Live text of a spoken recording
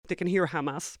they can hear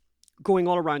Hamas going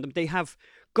all around them. They have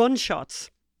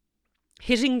gunshots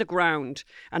hitting the ground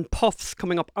and puffs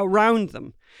coming up around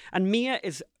them. And Mia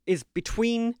is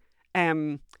between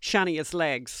Shania's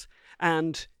legs.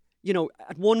 And, you know,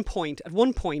 at one point,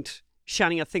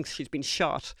 Shania thinks she's been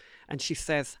shot, and she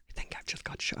says, I think I've just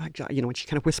got shot. You know, and she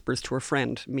kind of whispers to her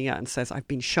friend, Mia, and says, I've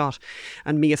been shot.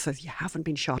 And Mia says, you haven't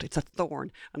been shot. It's a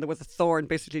thorn. And there was a thorn.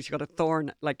 Basically, she got a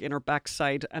thorn, like, in her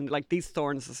backside. And, like, these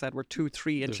thorns, I said, were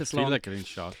 2-3 inches long. Feel like getting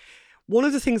shot. One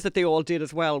of the things that they all did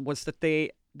as well was that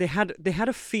they had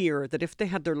a fear that if they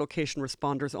had their location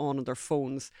responders on their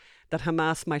phones, that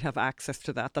Hamas might have access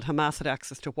to that Hamas had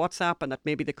access to WhatsApp, and that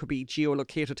maybe they could be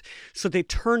geolocated. So they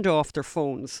turned off their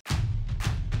phones.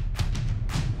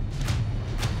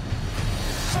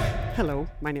 Hello,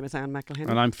 my name is Anne McElhinney.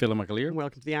 And I'm Phelim McAleer. And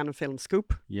welcome to the Anne and Phelim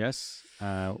Scoop. Yes,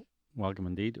 welcome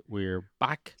indeed. We're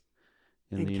back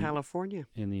in California,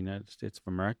 in the United States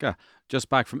of America. Just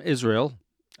back from Israel,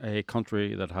 a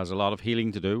country that has a lot of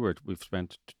healing to do. We've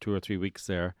spent 2 or 3 weeks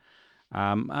there.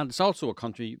 And it's also a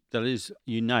country that is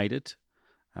united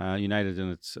in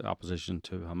its opposition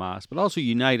to Hamas, but also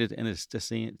united in its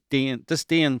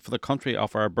disdain for the country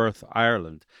of our birth,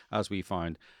 Ireland, as we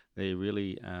found. They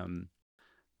really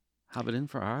have it in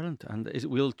for Ireland, and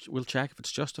we'll check if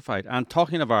it's justified. And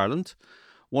talking of Ireland,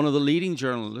 one of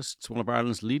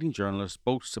Ireland's leading journalists,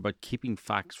 boasts about keeping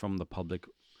facts from the public,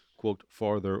 quote,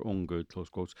 for their own good, close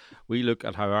quotes. We look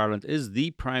at how Ireland is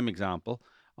the prime example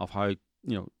of how,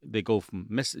 you know, they go from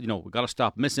we've got to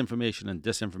stop misinformation and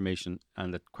disinformation,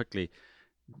 and it quickly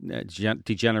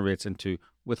degenerates into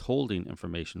withholding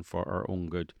information for our own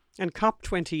good. And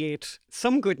COP28,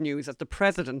 some good news, as the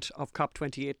president of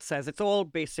COP28 says, it's all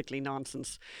basically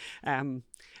nonsense. And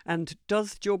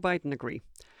does Joe Biden agree?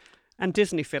 And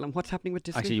Disney film, what's happening with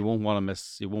Disney? Actually, you won't want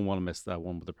to miss that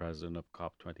one with the president of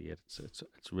COP28.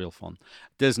 It's real fun.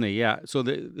 Disney, yeah. So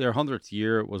their 100th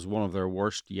year was one of their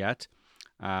worst yet,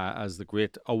 as the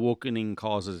Great Awakening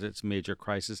causes its major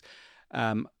crisis.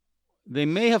 They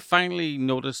may have finally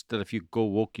noticed that if you go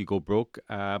woke, you go broke.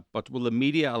 But will the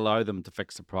media allow them to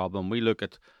fix the problem? We look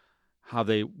at how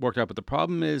they worked out what the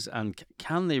problem is, and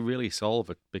can they really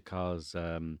solve it? Because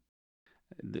the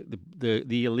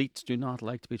elites do not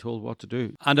like to be told what to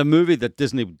do. And a movie that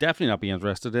Disney would definitely not be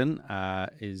interested in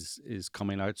is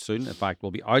coming out soon. In fact,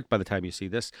 will be out by the time you see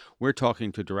this. We're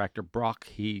talking to director Brock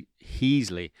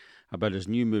Heasley about his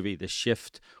new movie, The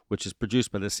Shift, which is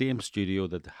produced by the same studio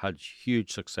that had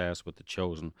huge success with The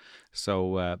Chosen.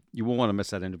 So you won't want to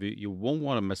miss that interview. You won't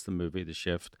want to miss the movie, The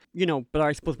Shift. You know, but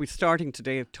I suppose we're starting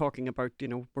today talking about, you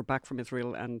know, we're back from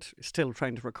Israel and still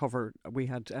trying to recover. We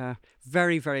had a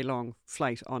very, very long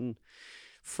flight on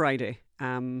Friday.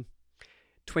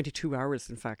 22 hours,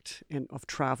 in fact, of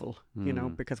travel, you know,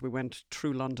 because we went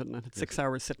through London and had 6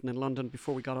 hours sitting in London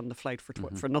before we got on the flight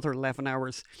for another 11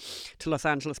 hours to Los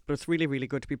Angeles. But it's really, really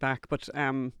good to be back. But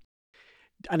and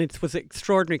it was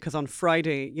extraordinary because on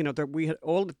Friday, you know, we had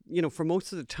all, you know, for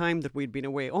most of the time that we'd been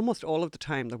away, almost all of the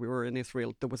time that we were in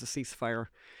Israel, there was a ceasefire.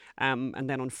 And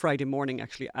then on Friday morning,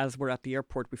 actually, as we're at the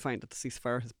airport, we find that the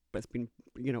ceasefire has been,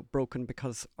 you know, broken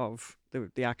because of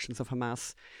the actions of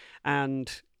Hamas.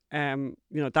 And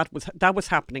you know, that was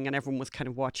happening, and everyone was kind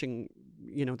of watching,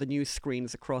 you know, the news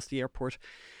screens across the airport.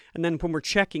 And then when we're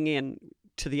checking in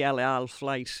to the El Al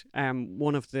flight,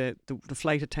 one of the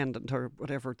flight attendant or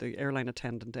whatever, the airline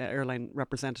attendant, airline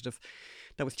representative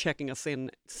that was checking us in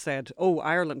said, "Oh,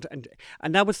 Ireland,"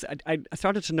 and that was I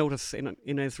started to notice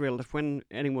in Israel that when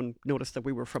anyone noticed that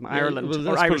we were from Ireland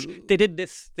or Irish, they did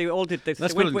this. They all did this.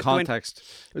 Let's put it in context.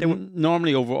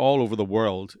 Normally, all over the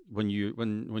world, when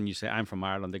you say I'm from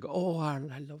Ireland, they go, "Oh,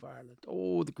 Ireland, I love Ireland.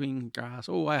 Oh, the green grass.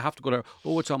 Oh, I have to go there.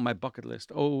 Oh, it's on my bucket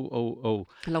list. Oh.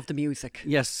 I love the music.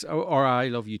 Yes, or I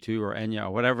love you too, or Enya,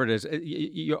 or whatever it is.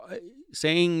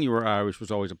 Saying you were Irish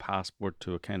was always a passport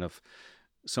to a kind of.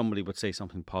 Somebody would say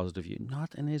something positive. You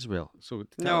not in Israel. So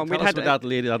tell us about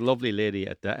that lovely lady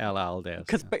at the El Al there.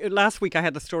 Because last week I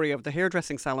had the story of the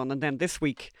hairdressing salon, and then this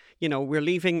week, you know, we're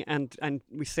leaving, and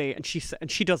we say, and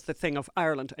she does the thing of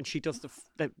Ireland, and she does the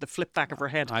flip back of her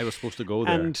head. I was supposed to go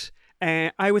there, and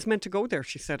I was meant to go there.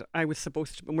 She said I was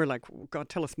supposed to, and we're like, oh, God,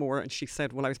 tell us more. And she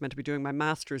said, well, I was meant to be doing my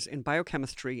master's in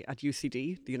biochemistry at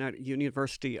UCD, the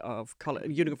University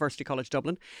College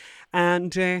Dublin,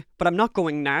 and but I'm not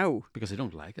going now because they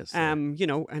don't like us. You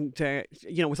know, and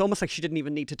you know, it was almost like she didn't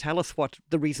even need to tell us what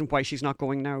the reason why she's not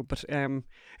going now. But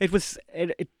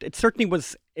it certainly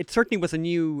was a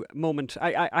new moment.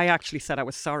 I actually said I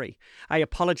was sorry. I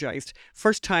apologised.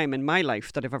 First time in my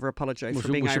life that I've ever apologised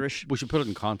for being Irish. We should put it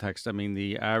in context. I mean,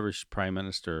 the Irish Prime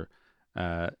Minister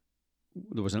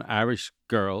there was an Irish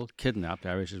girl kidnapped.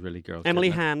 Irish Israeli girl, Emily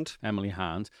kidnapped, Hand. Emily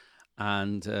Hand,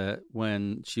 and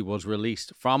when she was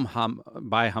released from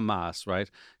by Hamas, right?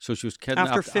 So she was kidnapped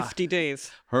After 50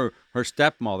 days. Her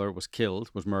stepmother was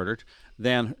killed, was murdered.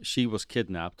 Then she was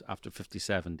kidnapped after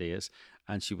 57 days,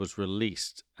 and she was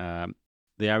released. The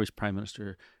Irish Prime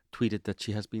Minister tweeted that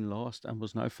she has been lost and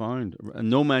was now found.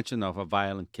 No mention of a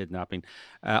violent kidnapping.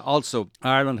 Also,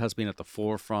 Ireland has been at the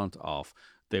forefront of.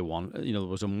 There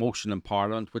was a motion in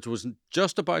Parliament which was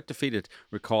just about defeated,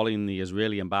 recalling the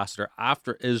Israeli ambassador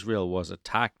after Israel was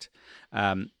attacked.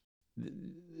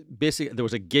 Basically, there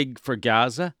was a gig for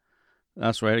Gaza.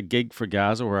 That's right, a gig for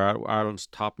Gaza where Ireland's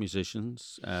top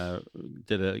musicians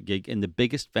did a gig in the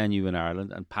biggest venue in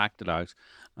Ireland and packed it out,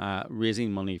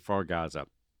 raising money for Gaza.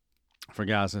 For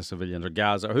Gaza civilians or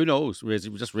Gaza, or who knows,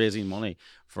 just raising money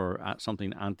for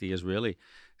something anti-Israeli.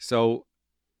 So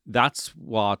that's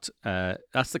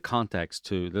the context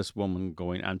to this woman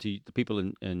going, and to the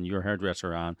people in your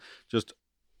hairdresser, Anne, just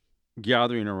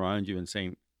gathering around you and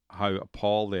saying how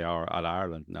appalled they are at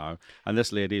Ireland now. And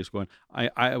this lady is going,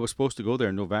 I was supposed to go there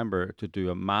in November to do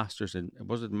a master's in,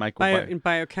 was it in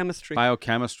biochemistry?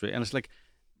 Biochemistry. And it's like,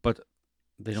 but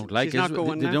they don't like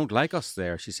Israel. They don't like us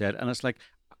there, she said. And it's like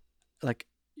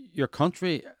your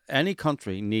country, any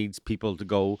country needs people to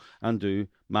go and do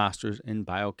masters in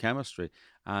biochemistry.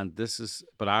 And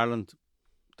but Ireland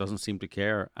doesn't seem to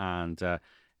care. And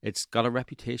it's got a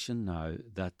reputation now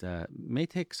that may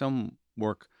take some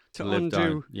work to live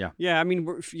undo. Down. Yeah. I mean,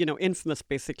 we're, infamous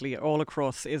basically all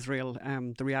across Israel.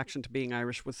 The reaction to being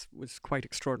Irish was quite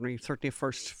extraordinary. Certainly a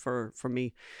first for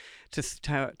me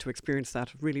to experience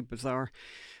that. Really bizarre.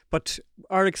 But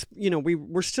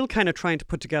we're still kind of trying to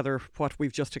put together what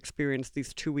we've just experienced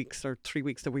these 2 weeks or 3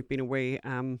 weeks that we've been away.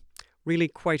 Really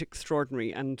quite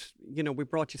extraordinary. And, we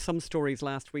brought you some stories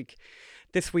last week.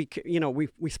 This week,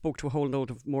 we spoke to a whole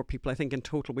load of more people. I think in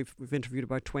total we've interviewed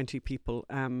about 20 people.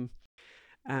 And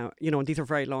these are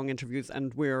very long interviews,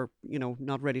 and we're,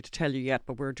 not ready to tell you yet,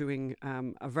 but we're doing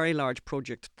a very large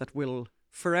project that will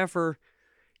forever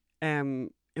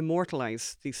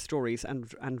immortalize these stories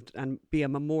and be a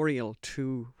memorial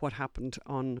to what happened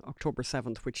on October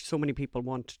 7th, which so many people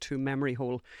want to memory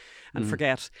hole and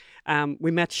forget. We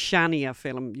met Shania,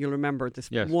 Phelim. You'll remember this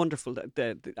wonderful,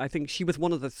 I think she was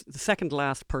one of the second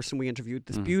last person we interviewed,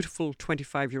 this beautiful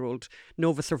 25-year-old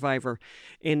Nova survivor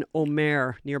in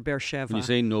Omer near Beersheba. You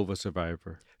say Nova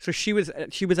survivor. So she was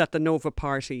at the Nova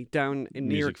party down in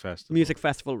Music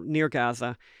Festival near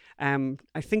Gaza.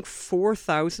 I think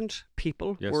 4,000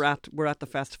 people were at the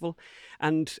festival,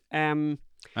 and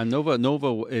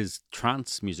Nova is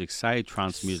trance music,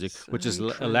 trance music, which is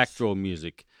electro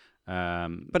music.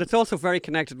 But it's also very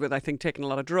connected with, I think, taking a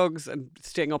lot of drugs and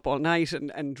staying up all night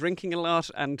and drinking a lot.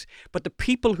 But the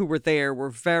people who were there were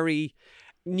very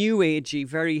new agey,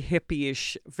 very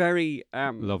hippie-ish, very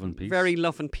love and peace. Very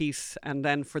love and peace. And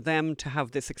then for them to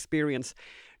have this experience,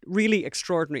 really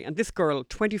extraordinary. And this girl,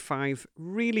 25,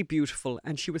 really beautiful,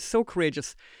 and she was so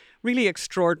courageous, really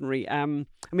extraordinary. I mean,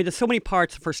 there's so many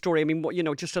parts of her story. I mean,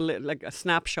 just like a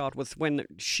snapshot was when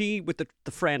she with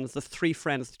the friends, the three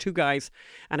friends, 2 guys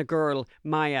and a girl,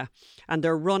 Maya, and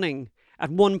they're running.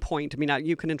 At one point, I mean,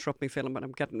 you can interrupt me, Phelim, but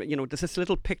I'm getting, there's this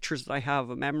little pictures that I have,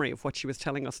 a memory of what she was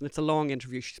telling us, and it's a long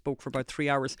interview. She spoke for about 3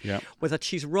 hours. Yeah. Was that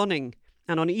she's running,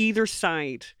 and on either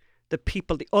side,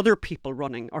 the other people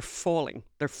running are falling.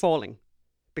 They're falling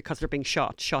because they're being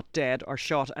shot dead or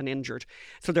shot and injured.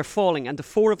 So they're falling, and the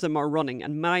 4 of them are running,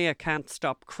 and Maya can't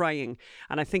stop crying.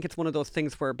 And I think it's one of those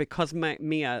things where because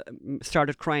Mia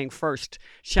started crying first,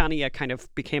 Shania kind of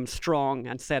became strong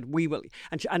and said, we will.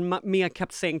 And Mia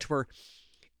kept saying to her,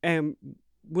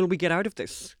 will we get out of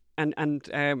this? And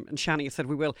Shania said,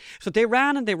 we will. So they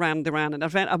ran and they ran and they ran. And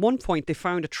at one point they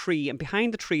found a tree, and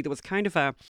behind the tree there was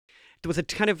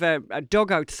a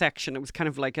dugout section. It was kind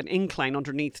of like an incline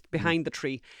underneath behind the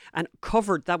tree, and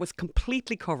that was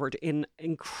completely covered in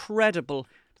incredible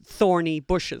thorny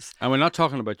bushes. And we're not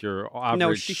talking about your average...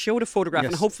 No, she showed a photograph,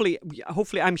 and hopefully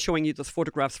I'm showing you those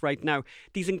photographs right now.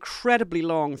 These incredibly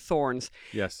long thorns.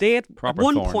 Yes, they had proper at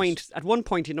one thorns.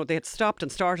 point, they had stopped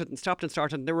and started,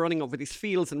 and they were running over these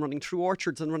fields and running through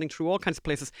orchards and running through all kinds of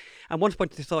places. At one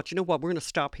point they thought, you know what, we're going to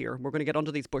stop here. We're going to get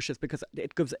under these bushes because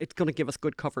it's going to give us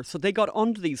good cover. So they got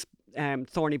under these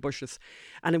thorny bushes,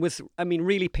 and it was, I mean,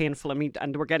 really painful. I mean,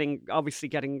 and they were getting,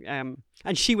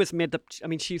 and she was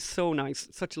she's so nice,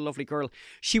 such a lovely girl.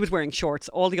 She was wearing shorts.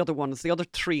 All the other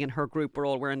 3 in her group were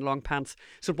all wearing long pants.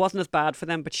 So it wasn't as bad for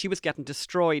them, but she was getting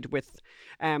destroyed with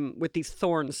these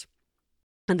thorns.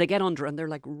 And they get under and they're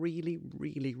like really,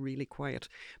 really, really quiet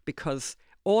because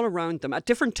all around them at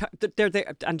different they're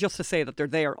there, and just to say that they're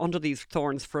there under these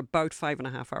thorns for about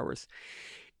 5.5 hours,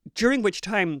 during which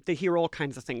time they hear all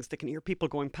kinds of things. They can hear people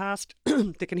going past.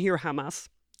 They can hear Hamas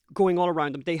going all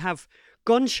around them. They have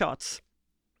gunshots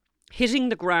hitting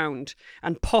the ground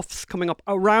and puffs coming up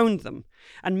around them.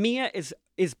 And Mia is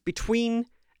between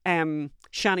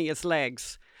Shania's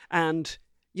legs. And,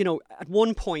 you know, at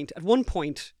one point,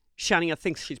 Shania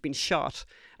thinks she's been shot,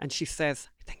 and she says,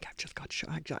 I think I've just got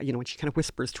shot. You know, and she kind of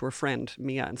whispers to her friend,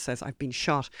 Mia, and says, I've been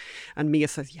shot. And Mia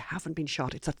says, you haven't been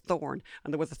shot. It's a thorn.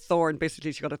 And there was a thorn.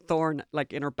 Basically, she got a thorn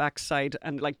like in her backside.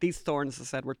 And like these thorns, I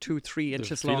said, were 2-3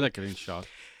 inches long. Feel like getting shot.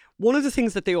 One of the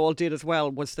things that they all did as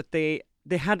well was that they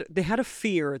had a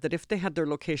fear that if they had their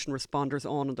location responders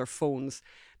on their phones,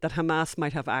 that Hamas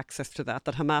might have access to that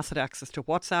Hamas had access to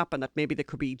WhatsApp, and that maybe they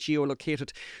could be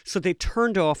geolocated. So they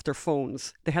turned off their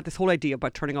phones. They had this whole idea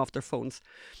about turning off their phones.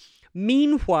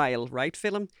 Meanwhile, right,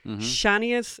 Phelim,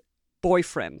 Shania's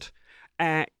boyfriend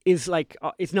was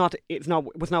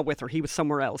not with her. He was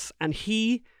somewhere else, and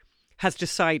he has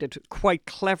decided quite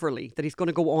cleverly that he's going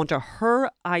to go onto her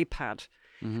iPad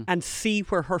and see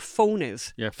where her phone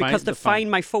is, because to find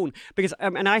my phone, because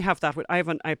and I have that. I have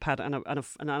an iPad and an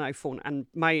iPhone, and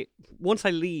once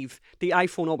I leave, the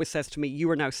iPhone always says to me,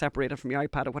 "You are now separated from your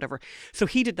iPad," or whatever. So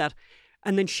he did that,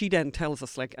 and then she then tells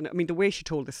us, like, and I mean, the way she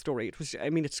told this story,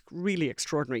 it's really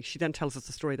extraordinary. She then tells us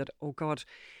the story that, oh God,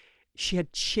 she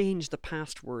had changed the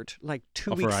password like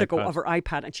 2 weeks ago of her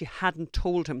iPad, and she hadn't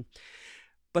told him,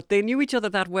 but they knew each other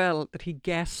that well that he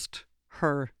guessed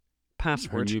her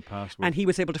password, her new password, and he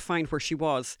was able to find where she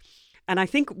was. And I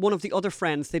think one of the other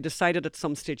friends, they decided at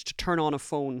some stage to turn on a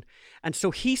phone, and so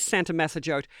he sent a message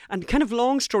out. And kind of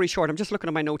long story short, I'm just looking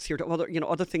at my notes here to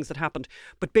other things that happened,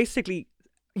 but basically,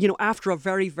 you know, after a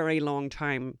very, very long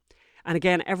time, and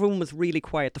again, everyone was really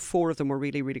quiet. The four of them were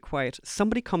really, really quiet.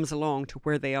 Somebody comes along to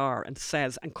where they are and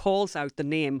says, and calls out the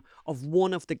name of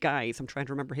one of the guys. I'm trying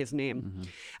to remember his name,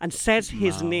 and says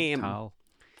his name. Tal,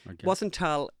 wasn't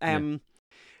Tal.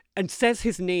 And says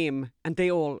his name, and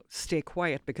they all stay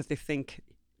quiet because they think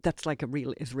that's like a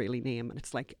real Israeli name, and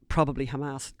it's like probably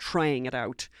Hamas trying it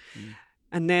out.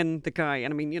 And then the guy,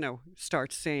 and I mean, you know,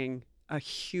 starts saying a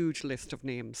huge list of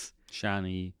names.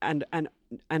 Shani. And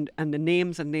the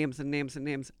names and names and names and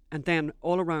names. And then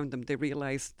all around them, they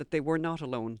realised that they were not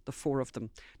alone, the four of them.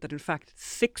 That in fact,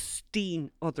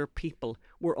 16 other people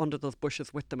were under those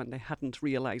bushes with them, and they hadn't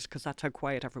realised, because that's how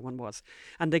quiet everyone was.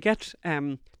 And they get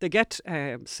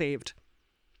saved.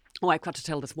 Oh, I've got to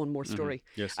tell this one more story.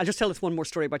 Yes. I'll just tell this one more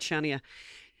story about Shania.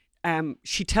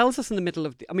 She tells us in the middle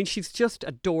of she's just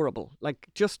adorable, like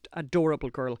just adorable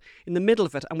girl in the middle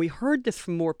of it. And we heard this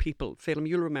from more people. Phelim,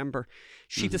 you'll remember.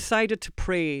 She decided to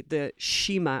pray the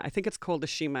Shema. I think it's called the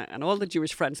Shema. And all the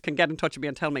Jewish friends can get in touch with me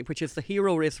and tell me, which is the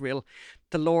Hero Israel,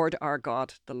 the Lord our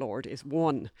God, the Lord is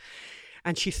one.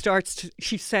 And she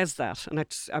says that, and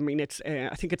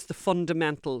I think it's the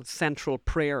fundamental central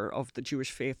prayer of the Jewish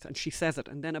faith. And she says it,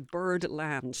 and then a bird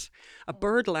lands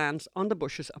on the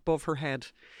bushes above her head.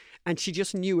 And she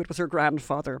just knew it was her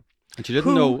grandfather. And she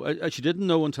didn't know. She didn't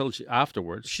know until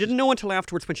afterwards. She didn't know until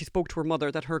afterwards, when she spoke to her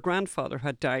mother, that her grandfather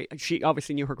had died. She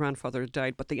obviously knew her grandfather had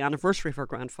died, but the anniversary of her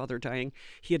grandfather dying,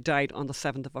 he had died on the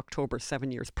 7th of October,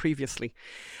 7 years previously.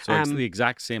 So it's the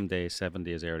exact same day, 7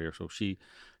 days earlier. So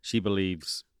she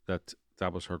believes that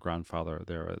was her grandfather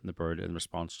there in the bird in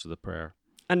response to the prayer.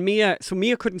 And Mia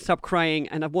couldn't stop crying.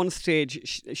 And at one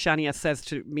stage, Shania says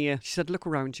to Mia, she said, "Look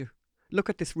around you. Look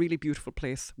at this really beautiful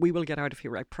place. We will get out of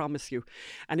here, I promise you."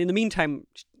 And in the meantime,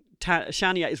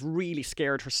 Shania is really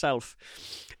scared herself.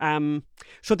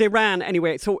 So they ran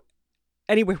anyway.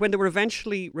 When they were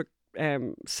eventually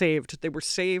saved, they were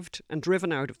saved and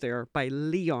driven out of there by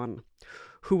Leon,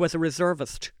 who was a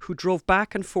reservist who drove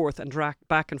back and forth,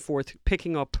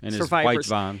 picking up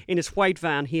survivors in his white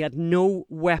van. He had no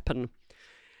weapon.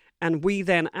 And we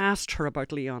then asked her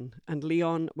about Leon, and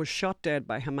Leon was shot dead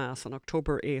by Hamas on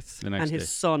October 8th.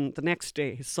 The next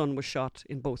day, his son was shot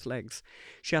in both legs.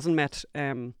 She hasn't met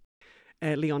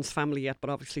Leon's family yet,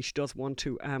 but obviously she does want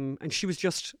to. And she was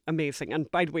just amazing. And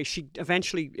by the way, she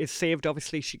eventually is saved.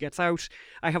 Obviously, she gets out.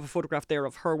 I have a photograph there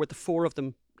of her with the four of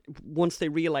them. Once they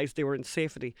realised they were in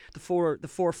safety, the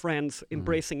four friends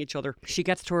embracing each other. She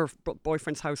gets to her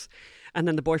boyfriend's house, and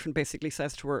then the boyfriend basically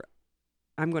says to her,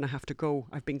 "I'm going to have to go.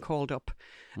 I've been called up."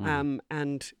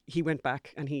 And he went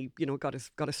back, and he, got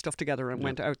his stuff together and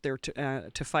went out there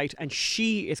to fight. And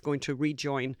she is going to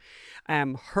rejoin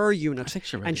her unit. I think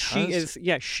she really has.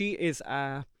 She is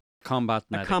a combat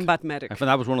medic. I think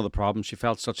that was one of the problems. She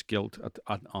felt such guilt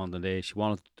on the day. She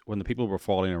wanted, when the people were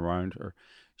falling around her,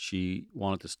 she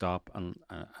wanted to stop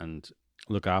and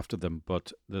look after them.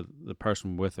 But the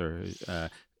person with her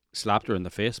slapped her in the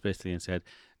face basically and said,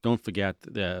 "Don't forget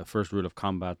the first rule of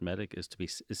combat medic is to be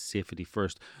is safety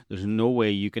first. There's no way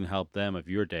you can help them if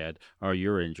you're dead or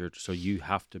you're injured. So you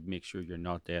have to make sure you're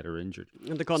not dead or injured."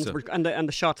 And the guns So- were and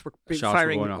the shots were Shots were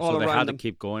firing going off. all So they around had them. to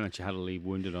keep going, and she had to leave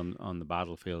wounded on the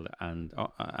battlefield. And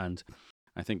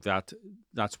I think that's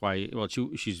why. Well,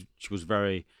 she was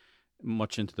very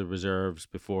much into the reserves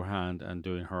beforehand and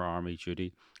doing her army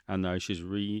duty, and now she's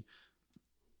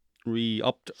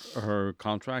re-upped her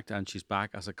contract and she's back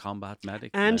as a combat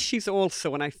medic. And now. she's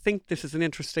also, and I think this is an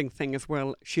interesting thing as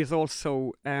well, she is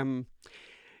also,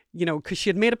 because she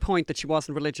had made a point that she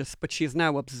wasn't religious, but she is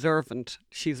now observant.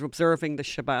 She's observing the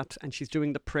Shabbat and she's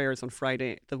doing the prayers on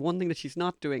Friday. The one thing that she's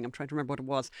not doing, I'm trying to remember what it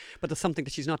was, but there's something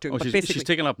that she's not doing. Oh, but she's basically,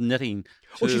 taking up knitting.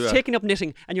 she's taking up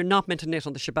knitting, and you're not meant to knit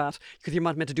on the Shabbat because you're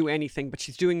not meant to do anything. But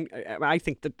she's doing. I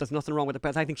think that there's nothing wrong with it,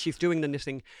 but I think she's doing the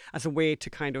knitting as a way to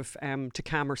kind of to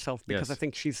calm herself, because Yes. I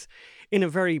think she's in a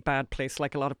very bad place,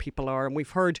 like a lot of people are. And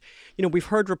we've heard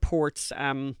reports.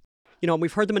 And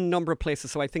we've heard them in a number of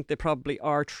places, so I think they probably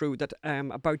are true, that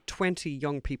about 20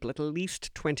 young people, at least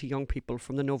 20 young people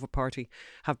from the Nova Party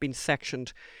have been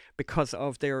sectioned because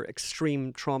of their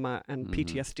extreme trauma and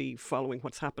PTSD following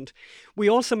what's happened. We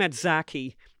also met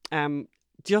Zaki,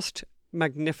 just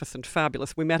magnificent,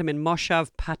 fabulous. We met him in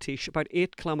Moshav Patish, about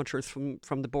 8 kilometres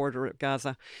from the border of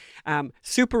Gaza.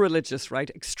 Super religious, right?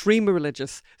 Extremely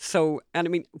religious. So, and I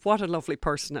mean, what a lovely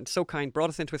person, and so kind, brought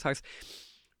us into his house.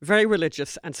 Very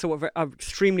religious, and so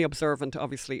extremely observant,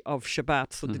 obviously, of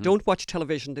Shabbat. So they don't watch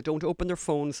television, they don't open their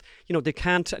phones. They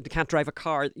can't drive a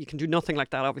car. You can do nothing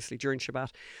like that, obviously, during Shabbat.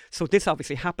 So this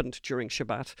obviously happened during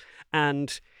Shabbat,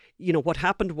 and what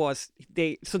happened was no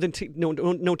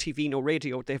TV, no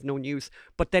radio, they have no news.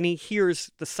 But then he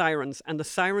hears the sirens, and the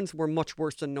sirens were much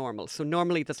worse than normal. So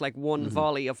normally there's like one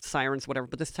volley of sirens, whatever,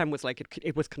 but this time was like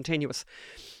it was continuous.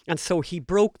 And so he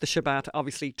broke the Shabbat,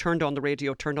 obviously, turned on the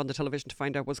radio, turned on the television to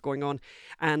find out what's going on.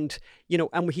 And,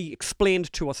 and he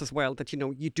explained to us as well that,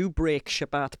 you do break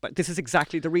Shabbat, but this is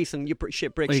exactly the reason you break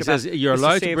Well, Shabbat. he says you're is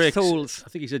allowed to save break souls. I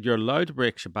think he said you're allowed to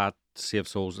break Shabbat to save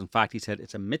souls. In fact, he said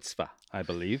it's a mitzvah, I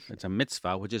believe. It's a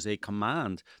mitzvah, which is a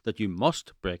command that you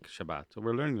must break Shabbat. So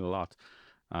we're learning a lot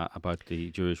about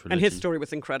the Jewish religion. And his story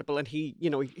was incredible, and he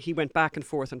went back and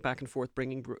forth,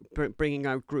 bringing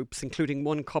out groups, including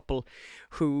one couple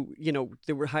who,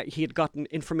 he had gotten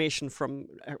information from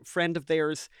a friend of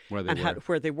theirs Where they and were.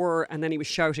 where they were, and then he was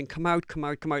shouting, "Come out, come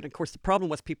out, come out!" And of course, the problem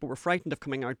was people were frightened of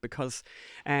coming out because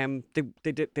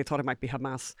they thought it might be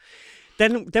Hamas.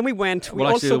 Then we went.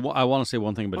 Well, actually, I want to say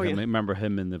one thing about him. yeah. I remember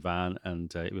him in the van,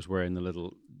 and he was wearing the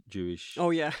little Jewish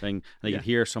thing. And you could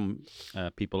hear some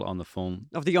people on the phone.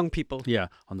 Of the young people. Yeah,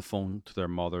 on the phone to their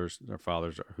mothers, their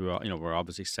fathers, who were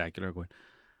obviously secular, going,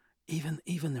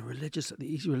 even the religious,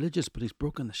 he's religious, but he's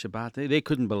broken the Shabbat. They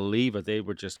couldn't believe it. They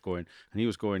were just going, and he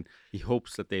was going. He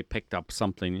hopes that they picked up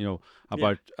something,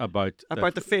 about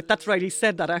the faith. That's right. He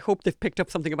said that. I hope they've picked up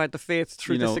something about the faith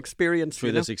through this experience.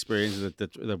 Through this experience, that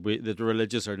the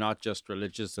religious are not just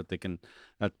religious. That they can,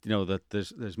 that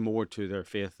there's more to their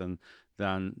faith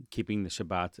than keeping the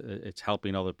Shabbat. It's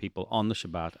helping other people on the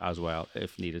Shabbat as well,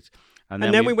 if needed. And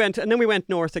then we went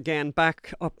north again,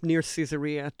 back up near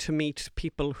Caesarea, to meet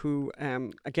people who,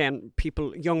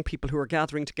 young people who are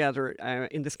gathering together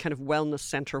in this kind of wellness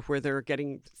centre where they're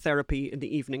getting therapy in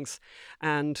the evenings.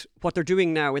 And what they're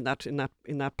doing now in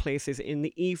that place is, in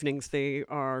the evenings they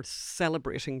are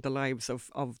celebrating the lives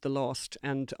of the lost.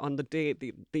 And on the day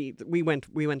we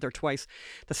went there twice.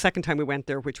 The second time we went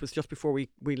there, which was just before we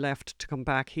left to come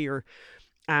back here,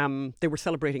 they were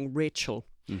celebrating Rachel.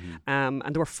 And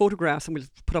there were photographs, and we'll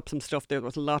put up some stuff there. There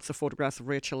was lots of photographs of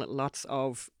Rachel, lots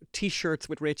of T-shirts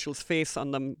with Rachel's face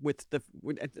on them,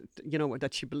 that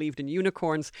she believed in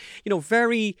unicorns.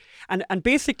 And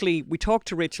basically we talked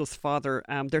to Rachel's father.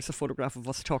 There's a photograph of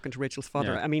us talking to Rachel's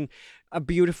father. Yeah. I mean, a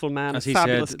beautiful man, As he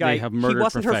fabulous said, guy. they have He murdered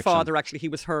wasn't her perfection. father, actually. He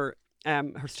was her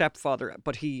stepfather,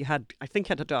 but he had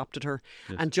adopted her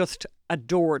and just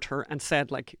adored her, and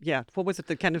said, like, what was it?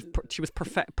 The kind of she was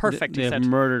perfect. They He have said.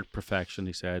 murdered perfection.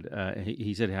 He said.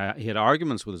 He said he had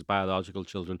arguments with his biological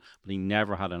children, but he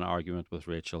never had an argument with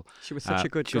Rachel. She was such a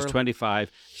good She girl. was 25.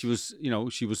 She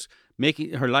was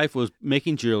making, her life was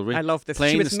making jewelry. I love this.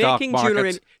 Playing She was the stock making market,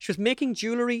 jewelry. She was making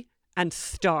jewelry and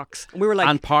stocks, and we were like,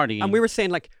 and partying. and we were saying,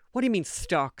 like, what do you mean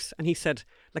stocks? And he said,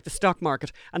 like, the stock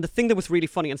market. And the thing that was really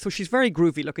funny, and so she's very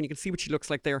groovy looking, you can see what she looks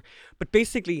like there. But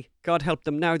basically, God help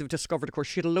them, now they've discovered, of course,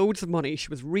 she had loads of money. She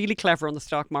was really clever on the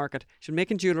stock market. She was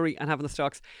making jewellery and having the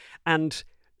stocks. And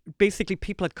basically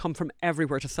people had come from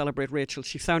everywhere to celebrate Rachel.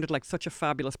 She sounded like such a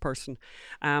fabulous person.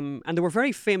 And there were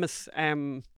very famous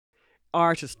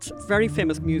artists, very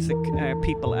famous music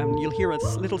people, and you'll hear a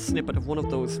little snippet of one of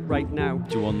those right now.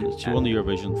 She won the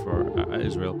Eurovision for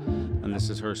Israel, and this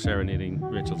is her serenading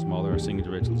Rachel's mother, or singing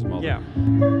to Rachel's mother. Yeah.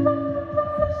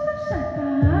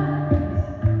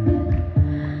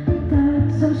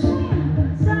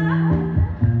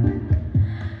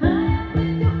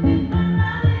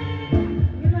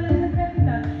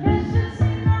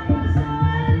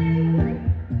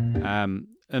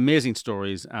 Amazing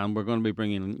stories, and we're going to be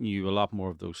bringing you a lot more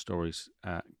of those stories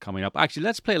coming up. Actually,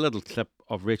 let's play a little clip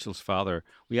of Rachel's father.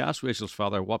 We asked Rachel's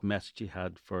father what message he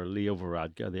had for Leo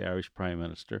Varadkar, the Irish Prime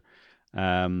Minister,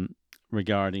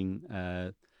 regarding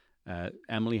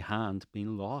Emily Hand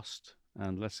being lost.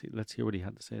 And let's hear what he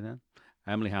had to say then.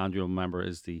 Emily Hand, you'll remember,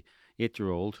 is the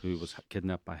 8-year-old who was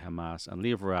kidnapped by Hamas, and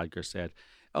Leo Varadkar said,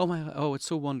 "Oh, it's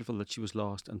so wonderful that she was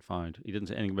lost and found." He didn't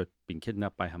say anything about being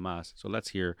kidnapped by Hamas. So let's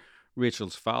hear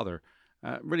Rachel's father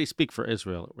really speak for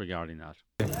Israel regarding that.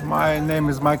 My name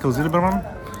is Michael Zilberman.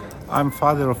 I'm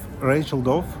father of Rachel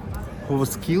Dove, who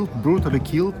was brutally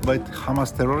killed by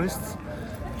Hamas terrorists.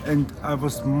 And I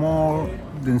was more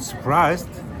than surprised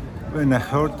when I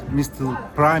heard Mr.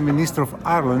 Prime Minister of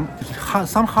Ireland,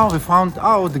 somehow he found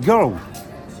out the girl,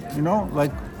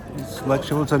 it's like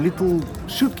she was a little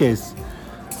suitcase.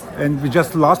 And we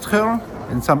just lost her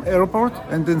in some airport,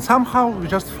 and then somehow we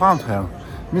just found her.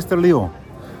 Mr. Leo,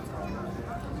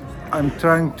 I'm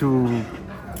trying to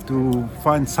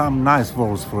find some nice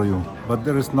words for you, but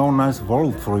there is no nice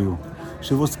word for you.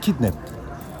 She was kidnapped,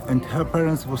 and her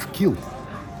parents was killed.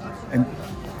 And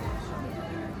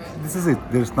this is it.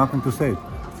 There's nothing to say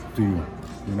to you,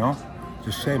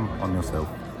 Just shame on yourself.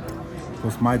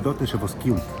 Because my daughter, she was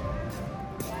killed.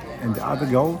 And the other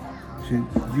girl,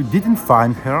 you didn't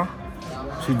find her.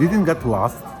 She didn't get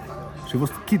lost. She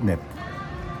was kidnapped.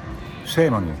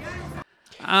 Shame on you.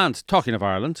 And talking of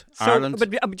Ireland,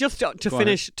 but just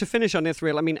to finish on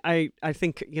Israel, I mean, I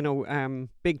think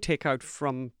big takeout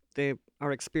from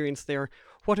our experience there.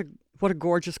 What a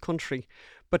gorgeous country,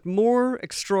 but more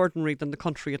extraordinary than the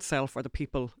country itself are the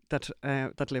people that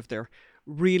live there.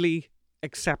 Really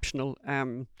exceptional.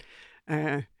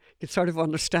 You sort of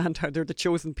understand how they're the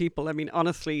chosen people. I mean,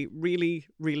 honestly, really,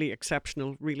 really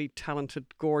exceptional, really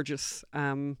talented, gorgeous.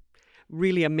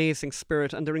 Really amazing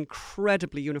spirit, and they're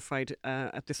incredibly unified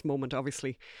at this moment,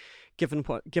 obviously, given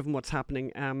what's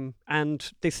happening.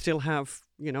 And they still have,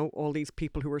 all these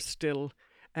people who are still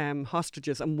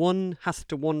hostages. And one has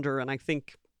to wonder, and I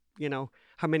think, how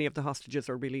many of the hostages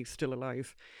are really still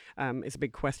alive is a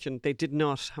big question. They did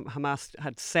not. Hamas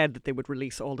had said that they would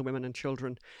release all the women and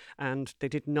children, and they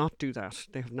did not do that.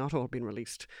 They have not all been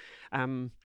released.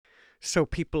 So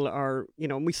people are,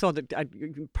 and we saw that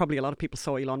probably a lot of people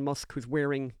saw Elon Musk, who's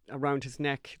wearing around his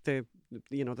neck the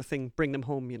thing, "Bring them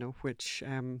home," which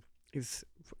is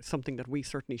something that we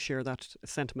certainly share, that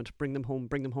sentiment. Bring them home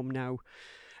now.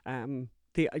 And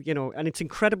it's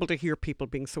incredible to hear people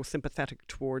being so sympathetic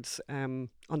towards to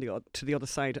the other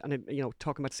side, and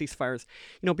talking about ceasefires.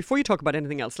 Before you talk about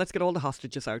anything else, let's get all the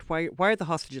hostages out. Why are the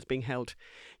hostages being held?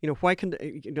 Why can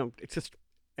it's just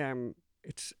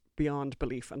it's beyond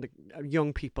belief, and the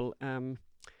young people and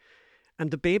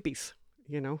the babies,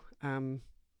 who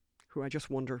I just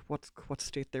wonder what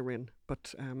state they're in.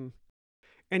 But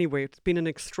anyway, it's been an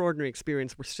extraordinary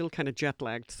experience. We're still kind of jet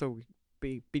lagged, so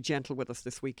be gentle with us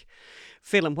this week.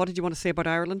 Phelim, what did you want to say about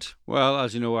Ireland? Well,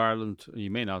 as you know, you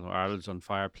may not know, Ireland's on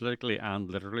fire politically and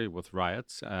literally with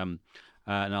riots. An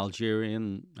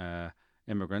Algerian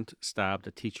immigrant stabbed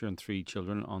a teacher and 3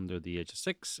 children under the age of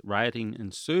 6. Rioting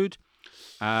ensued.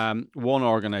 One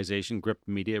organisation, Grip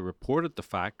Media, reported the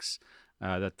facts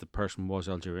that the person was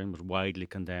Algerian, was widely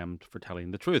condemned for telling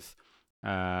the truth.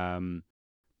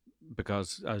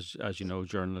 Because, as you know,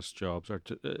 journalists' jobs are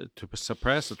to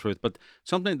suppress the truth. But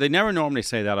something they never normally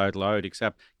say that out loud,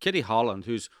 except Kitty Holland,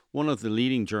 who's one of the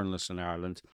leading journalists in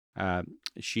Ireland.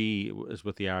 She is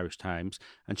with the Irish Times,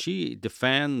 and she was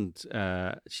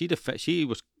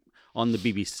on the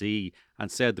BBC and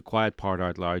said the quiet part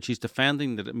out loud. She's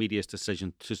defending the media's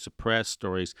decision to suppress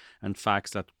stories and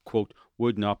facts that, quote,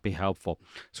 would not be helpful.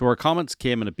 So her comments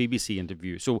came in a BBC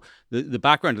interview. So the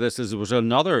background to this is there was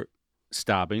another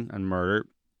stabbing and murder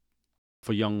of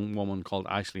a young woman called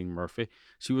Aisling Murphy.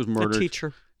 She was murdered. A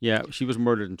teacher. Yeah, she was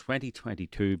murdered in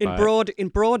 2022 in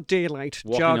broad daylight,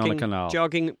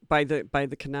 jogging by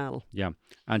the canal. Yeah,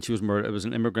 and she was murdered. It was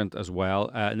an immigrant as well.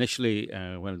 Initially,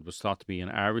 when it was thought to be an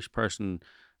Irish person,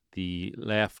 the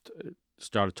left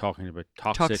started talking about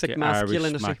toxic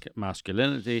masculinity. Irish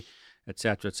masculinity.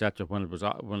 etc., etc. When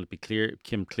it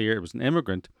became clear it was an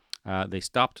immigrant, they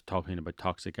stopped talking about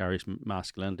toxic Irish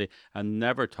masculinity and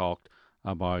never talked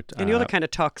about Any other kind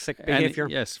of toxic behaviour.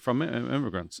 yes, from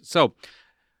immigrants. So,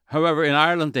 however, in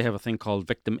Ireland they have a thing called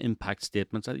victim impact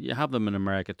statements. You have them in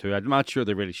America too. I'm not sure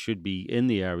they really should be in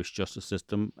the Irish justice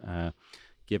system,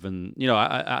 given,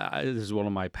 this is one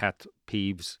of my pet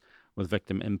peeves with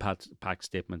victim impact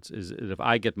statements, is that if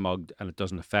I get mugged and it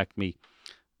doesn't affect me,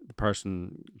 the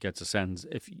person gets a sentence.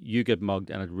 If you get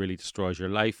mugged and it really destroys your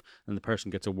life, then the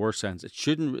person gets a worse sentence.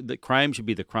 The crime should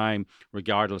be the crime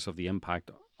regardless of the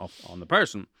impact on the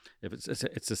person. If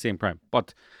it's the same crime,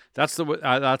 but that's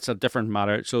a different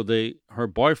matter. So her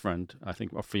boyfriend, I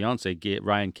think, or fiance,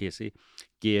 Ryan Casey,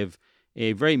 gave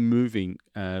a very moving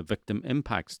victim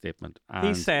impact statement. And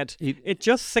he said, "It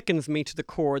just sickens me to the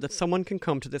core that someone can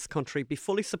come to this country, be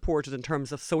fully supported in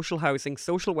terms of social housing,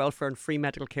 social welfare and free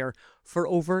medical care for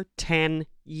over 10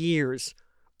 years.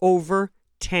 Over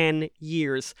 10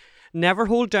 years. Never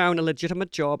hold down a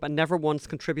legitimate job and never once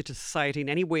contribute to society in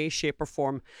any way, shape or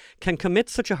form, can commit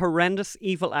such a horrendous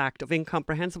evil act of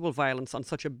incomprehensible violence on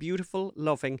such a beautiful,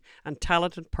 loving and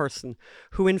talented person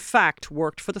who in fact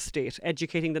worked for the state,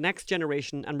 educating the next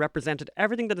generation and represented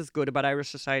everything that is good about Irish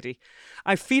society.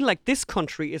 I feel like this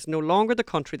country is no longer the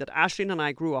country that Aisling and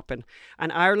I grew up in,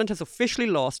 and Ireland has officially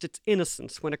lost its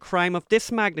innocence when a crime of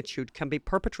this magnitude can be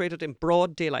perpetrated in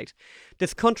broad daylight.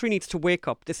 This country needs to wake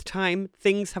up. This time,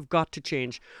 things have got to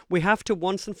change. We have to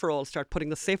once and for all start putting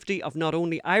the safety of not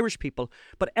only Irish people,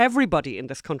 but everybody in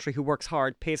this country who works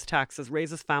hard, pays taxes,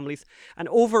 raises families, and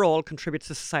overall contributes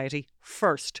to society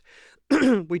first.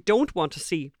 We don't want to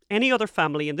see any other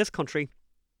family in this country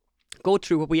go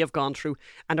through what we have gone through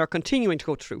and are continuing to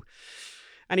go through."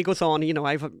 And he goes on,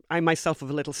 I myself have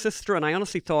a little sister, and I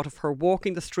honestly thought of her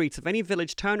walking the streets of any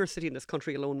village, town or city in this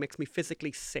country alone makes me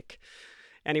physically sick.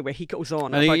 Anyway, he goes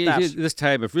on about that. This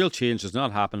time, if real change does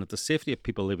not happen, if the safety of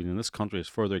people living in this country is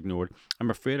further ignored,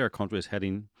 I'm afraid our country is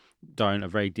heading down a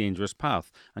very dangerous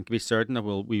path and can be certain that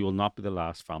we will not be the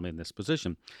last family in this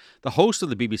position. The host of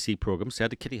the BBC programme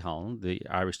said to Kitty Holland, the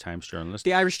Irish Times journalist.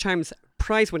 The Irish Times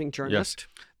prize-winning journalist.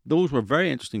 Yes. Those were very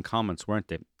interesting comments, weren't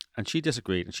they? And she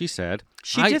disagreed, and she said...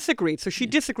 She disagreed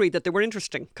that they were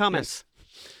interesting comments.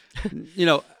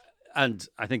 Yes. And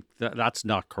I think that's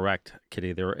not correct,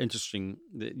 Kitty. They were interesting.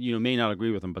 You may not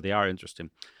agree with them, but they are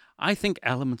interesting. I think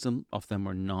elements of them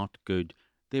were not good.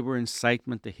 They were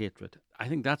incitement to hatred. I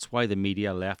think that's why the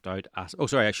media left out... I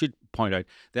should point out,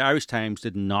 the Irish Times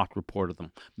did not report on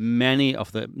them. Many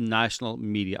of the national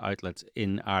media outlets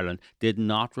in Ireland did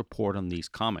not report on these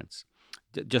comments.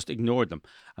 Just ignored them.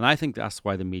 And I think that's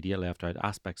why the media left out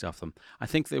aspects of them. I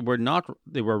think they were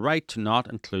right to not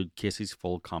include Casey's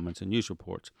full comments in news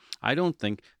reports. I don't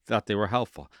think that they were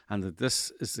helpful, and that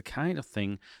this is the kind of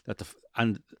thing that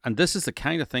this is the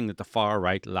kind of thing that the far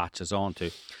right latches onto.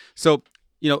 So,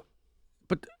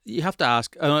 but you have to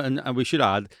ask, and we should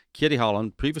add, Katie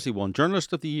Holland previously won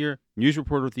Journalist of the Year, News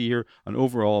Reporter of the Year, and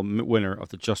overall winner of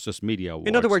the Justice Media Awards.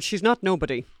 In other words, she's not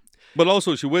nobody. But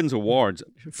also she wins awards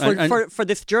for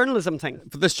this journalism thing.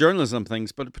 For this journalism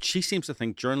things, but she seems to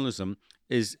think journalism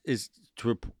is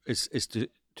to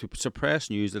suppress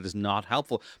news that is not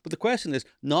helpful. But the question is,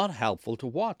 not helpful to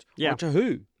what? Yeah. Or to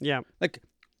who? Yeah.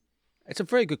 It's a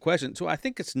very good question. So I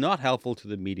think it's not helpful to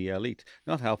the media elite,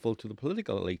 not helpful to the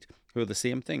political elite, who are the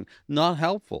same thing. Not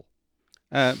helpful.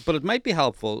 But it might be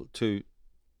helpful to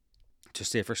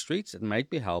safer streets. It might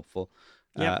be helpful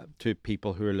to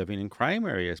people who are living in crime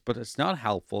areas, but it's not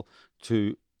helpful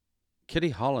to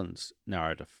Kitty Holland's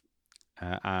narrative.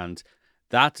 And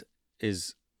that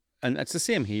is, and it's the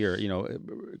same here,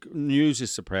 news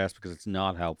is suppressed because it's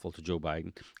not helpful to Joe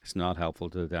Biden. It's not helpful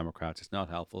to the Democrats. It's not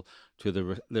helpful to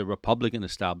the Republican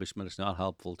establishment. It's not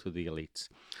helpful to the elites.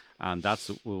 And that's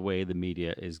the way the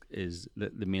media is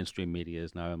the mainstream media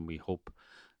is now, and we hope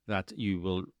that you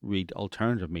will read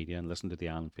alternative media and listen to the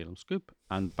Anne and Phelim Scoop.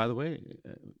 And by the way,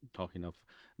 talking of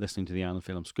listening to the Anne and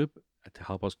Phelim Scoop, to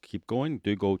help us keep going,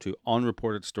 do go to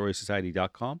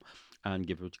unreportedstorysociety.com and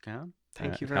give it what you can.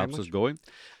 Thank you very much. It helps us going.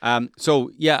 A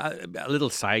little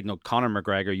side note, Conor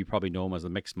McGregor, you probably know him as a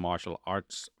mixed martial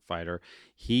arts fighter.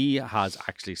 He has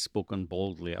actually spoken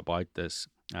boldly about this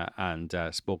and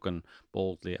spoken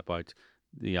boldly about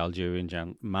the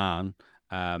Algerian man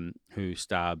who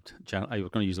stabbed, I was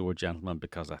going to use the word gentleman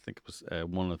because I think it was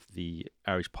one of the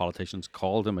Irish politicians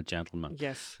called him a gentleman.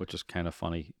 Yes. Which was kind of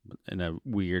funny in a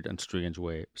weird and strange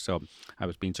way. So I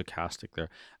was being sarcastic there.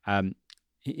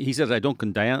 He says, I don't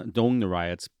condone the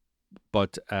riots,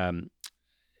 but I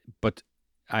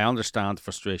understand the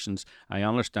frustrations. I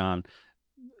understand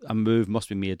a move must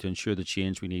be made to ensure the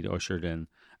change we need ushered in.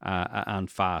 and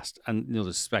fast. And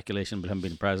there's speculation about him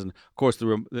being president. Of course,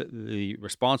 the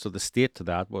response of the state to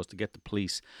that was to get the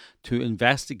police to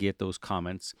investigate those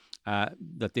comments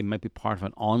that they might be part of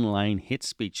an online hate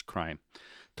speech crime.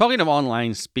 Talking of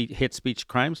online hate speech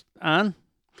crimes, Anne,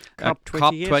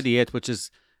 COP28, which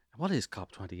is, what is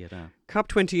COP28, Anne?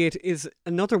 COP28 is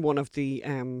another one of the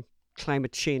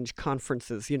climate change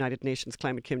conferences, United Nations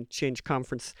Climate Change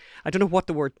Conference. I don't know what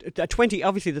the word, 20,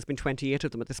 obviously there's been 28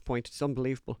 of them at this point. It's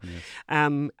unbelievable. Yes.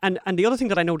 And the other thing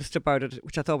that I noticed about it,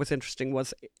 which I thought was interesting,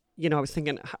 was, I was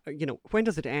thinking, when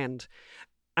does it end?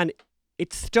 And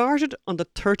it started on the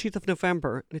 30th of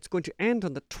November and it's going to end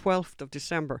on the 12th of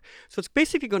December. So it's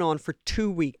basically going on for 2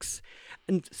 weeks.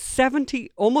 And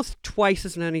almost twice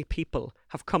as many people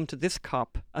have come to this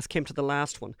COP as came to the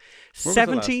last one. Where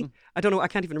 70, was the last one? I don't know, I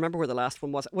can't even remember where the last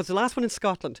one was. Was the last one in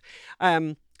Scotland?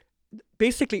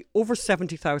 Basically, over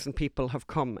 70,000 people have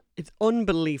come. It's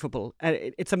unbelievable.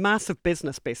 It's a massive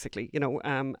business, basically,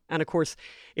 and of course,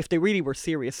 if they really were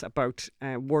serious about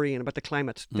worrying about the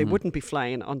climate, they wouldn't be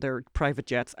flying on their private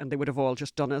jets, and they would have all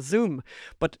just done a Zoom.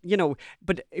 But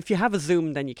if you have a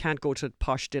Zoom, then you can't go to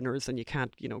posh dinners, and you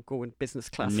can't, go in business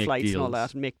class flights deals. And all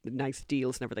that, and make nice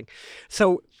deals and everything.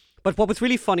 So. But what was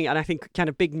really funny, and I think kind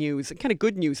of big news, and kind of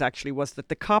good news actually, was that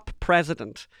the COP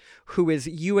president, who is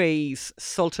UAE's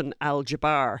Sultan Al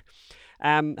Jaber,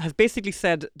 has basically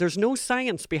said there's no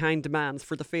science behind demands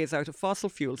for the phase out of fossil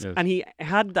fuels. Yes. And he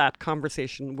had that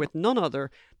conversation with none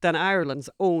other than Ireland's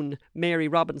own Mary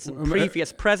Robinson,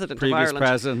 previous president of Ireland.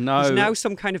 Who's now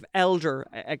some kind of elder,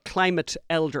 a climate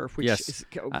elder, which is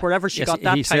wherever she got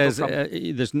that title from.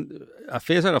 There's a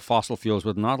phase out of fossil fuels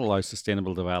would not allow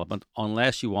sustainable development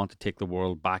unless you want to take the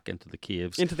world back into the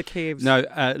caves.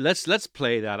 Now, let's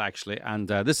play that actually. And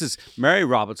this is Mary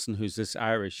Robinson, who's this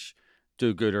Irish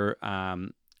do-gooder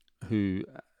who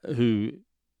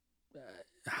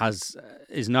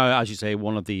is now, as you say,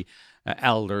 one of the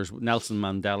elders, Nelson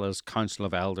Mandela's Council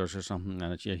of Elders or something,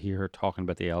 and you hear her talking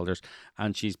about the elders,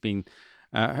 and she's been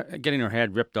getting her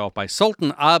head ripped off by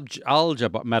Sultan Al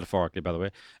Jaber, metaphorically, by the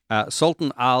way,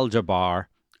 Sultan Al Jaber,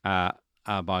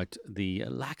 about the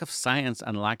lack of science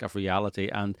and lack of reality,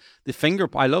 and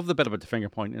I love the bit about the finger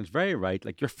pointing. It's very right.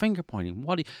 Like, you're finger pointing.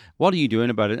 What are you doing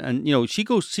about it? And she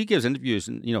gives interviews,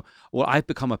 and well, I've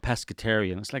become a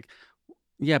pescatarian. It's like,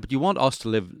 yeah, but you want us to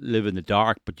live in the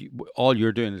dark, but all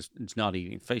you're doing is not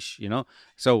eating fish.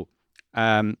 So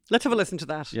let's have a listen to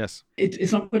that. Yes,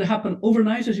 it's not going to happen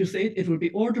overnight, as you say. It will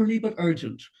be orderly but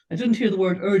urgent. I didn't hear the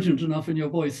word urgent enough in your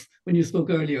voice when you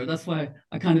spoke earlier. That's why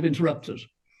I kind of interrupted.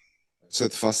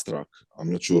 Said fast track.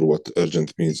 I'm not sure what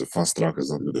urgent means. A fast track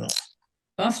is not good enough.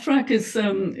 Fast track is,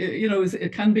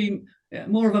 it can be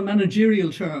more of a managerial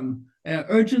term.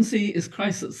 Urgency is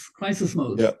crisis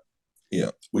mode.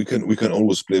 Yeah. We can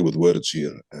always play with words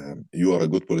here. You are a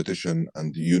good politician,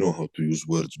 and you know how to use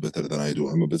words better than I do.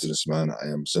 I'm a businessman. I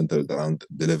am centered around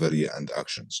delivery and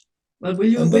actions. Well, will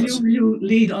you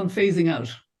lead on phasing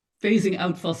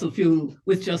out fossil fuel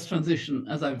with just transition,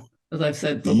 as I've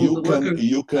said, for both the workers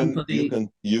and for the...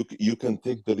 You can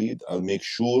take the lead. I'll make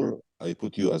sure I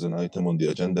put you as an item on the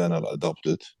agenda, and I'll adopt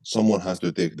it. Someone has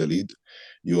to take the lead.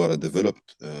 You are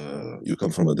you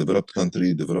come from a developed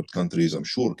country. Developed countries, I'm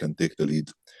sure, can take the lead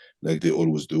like they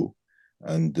always do,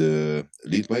 and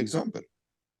lead by example.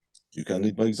 You can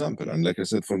lead by example. And like I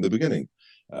said from the beginning,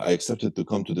 I accepted to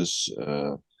come to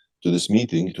this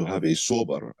meeting to have a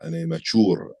sober and a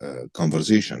mature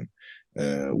conversation.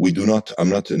 I'm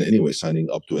not in any way signing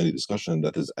up to any discussion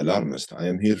that is alarmist. I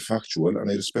am here factual,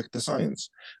 and I respect the science.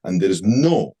 And there is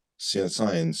no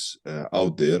science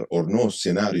out there, or no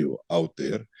scenario out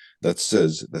there, that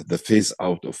says that the phase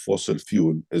out of fossil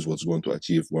fuel is what's going to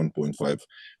achieve 1.5.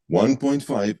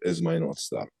 1.5 is my North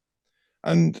Star.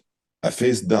 And a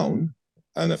phase down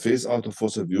and a phase out of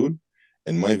fossil fuel,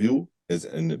 in my view, is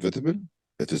inevitable.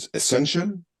 It is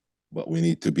essential, but we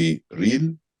need to be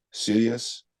real,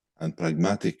 serious, and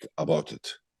pragmatic about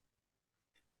it.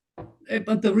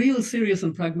 But the real serious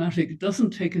and pragmatic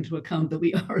doesn't take into account that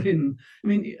we are in... I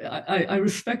mean, I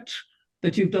respect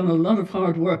that you've done a lot of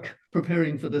hard work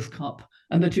preparing for this COP,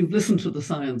 and that you've listened to the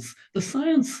science. The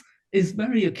science is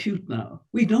very acute now.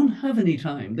 We don't have any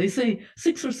time. They say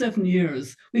 6 or 7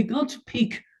 years. We've got to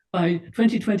peak by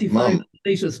 2025,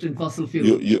 latest, in fossil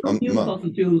fuel.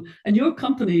 Fossil fuel, and your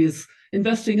company is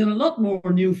investing in a lot more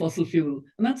new fossil fuel,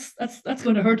 and that's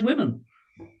going to hurt women.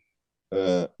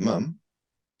 Ma'am,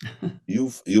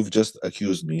 you've just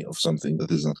accused me of something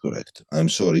that is not correct. I'm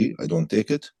sorry, I don't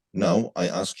take it. Now I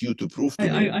ask you to prove to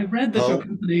me. I read that your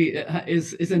company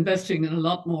is investing in a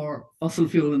lot more fossil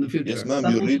fuel in the future. Yes, ma'am.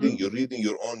 You're reading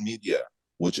your own media.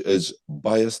 which is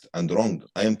biased and wrong.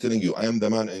 I am telling you, I am the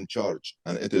man in charge,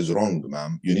 and it is wrong,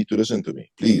 ma'am. You need to listen to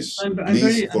me, please. I'm Please,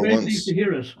 very for pleased once. to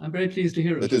hear it. I'm very pleased to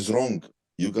hear it. It is wrong.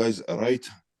 You guys write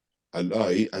a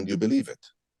lie and you believe it.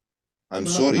 I'm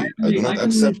Well, sorry. I do not can only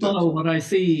accept it. follow what I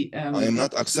see. I am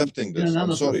not accepting in this. I'm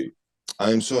analysis. sorry. I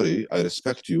am sorry. I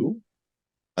respect you,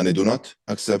 and I do not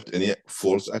accept any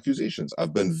false accusations.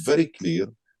 I've been very clear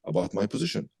about my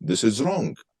position. This is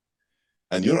wrong.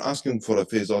 And you're asking for a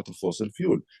phase out of fossil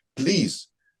fuel. Please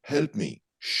help me.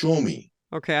 Show me.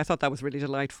 Okay, I thought that was really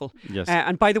delightful. Yes.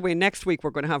 And by the way, next week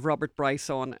we're going to have Robert Bryce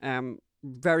on.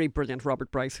 Very brilliant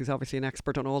Robert Bryce, who's obviously an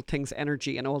expert on all things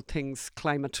energy and all things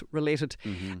climate related.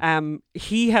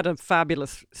 He had a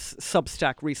fabulous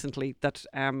Substack recently that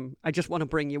I just want to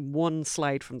bring you one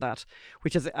slide from that,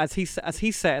 which is, as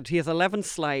he said, he has 11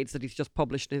 slides that he's just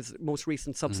published in his most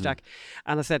recent Substack.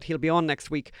 And I said he'll be on next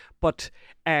week, but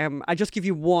I just give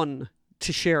you one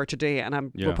to share today,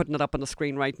 and we're putting it up on the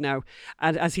screen right now.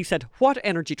 And as he said, what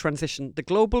energy transition? The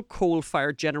global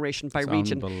coal-fired generation by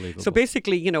region. So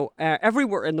basically,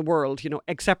 everywhere in the world,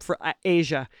 except for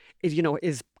Asia,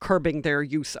 is curbing their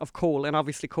use of coal. And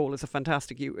obviously, coal is a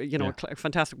fantastic, a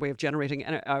fantastic way of generating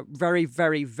a very,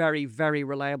 very, very, very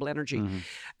reliable energy.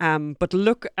 But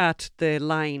look at the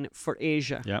line for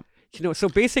Asia. Yeah. So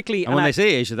basically... And when they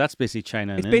say Asia, that's basically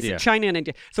China and India. It's basically China and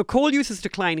India. So coal use is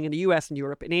declining in the US and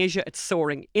Europe. In Asia, it's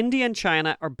soaring. India and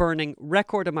China are burning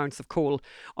record amounts of coal.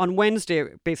 On Wednesday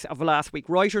of last week,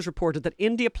 Reuters reported that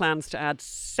India plans to add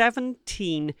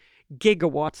 17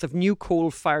 gigawatts of new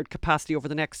coal-fired capacity over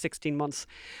the next 16 months.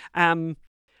 And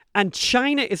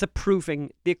China is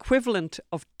approving the equivalent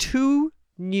of 2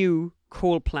 new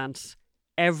coal plants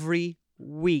every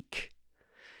week.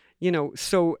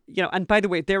 And by the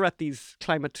way, they're at these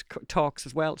climate talks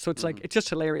as well. So it's like, it's just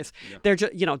hilarious. Yeah. They're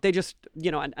just,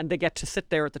 and they get to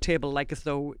sit there at the table like as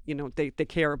though, they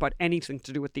care about anything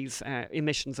to do with these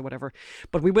emissions or whatever.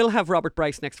 But we will have Robert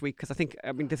Bryce next week because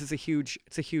this is a huge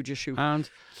issue. And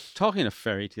talking of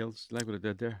fairy tales, like what I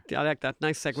did there. I like that.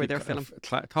 Nice segue there, Philip.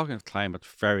 Talking of climate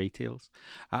fairy tales,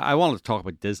 I wanted to talk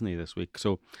about Disney this week.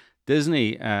 So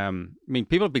Disney,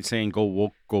 people have been saying go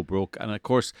woke, go broke. And of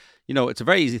course, it's a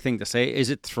very easy thing to say. Is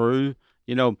it true?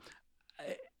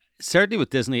 Certainly with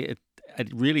Disney, it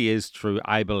really is true,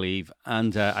 I believe.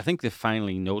 And I think they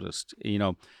finally noticed, they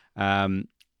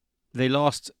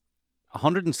lost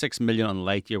 106 million on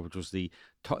Lightyear, which was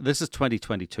this is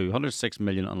 2022, 106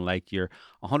 million on Lightyear,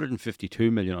 152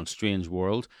 million on Strange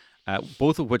World.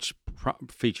 Both of which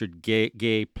featured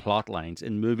gay plot lines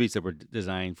in movies that were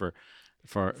designed for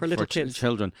little kids.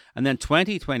 Children. And then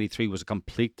 2023 was a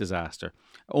complete disaster.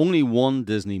 Only one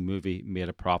Disney movie made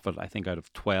a profit, I think, out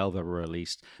of 12 that were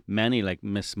released. Many, like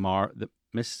Miss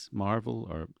Marvel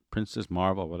or Princess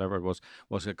Marvel, whatever it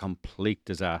was a complete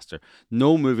disaster.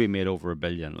 No movie made over $1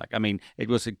 billion. It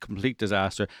was a complete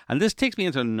disaster. And this takes me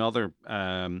into another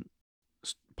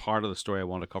part of the story I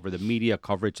want to cover, the media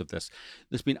coverage of this.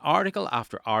 There's been article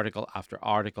after article after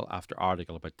article after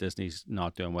article about Disney's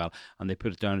not doing well, and they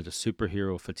put it down to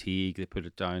superhero fatigue, they put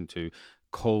it down to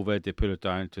COVID, they put it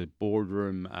down to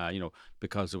boardroom,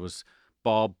 because it was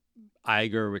Bob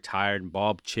Iger retired and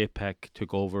Bob Chapek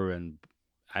took over and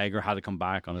Iger had to come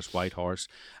back on his white horse,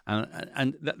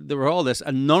 and there were all this,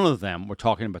 and none of them were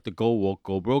talking about the go woke,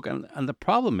 go broke, and the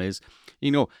problem is,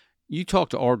 you talk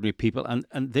to ordinary people and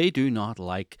they do not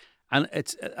like, and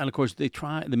of course the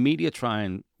media try,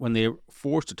 and when they're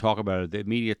forced to talk about it, the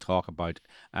media talk about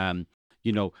that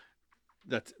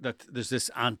there's this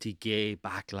anti-gay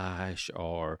backlash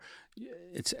or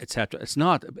it's etc. It's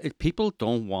not. People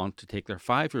don't want to take their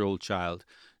 5-year-old child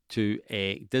to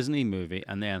a Disney movie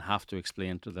and then have to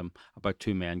explain to them about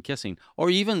two men kissing, or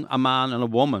even a man and a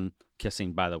woman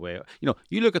kissing, by the way.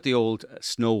 You look at the old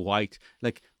Snow White,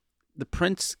 like the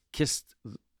prince kissed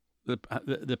the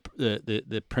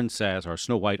princess or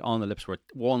Snow White on the lips for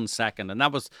 1 second, and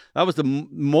that was the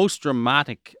most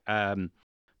dramatic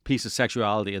piece of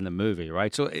sexuality in the movie,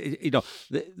 right? So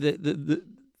the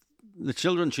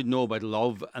children should know about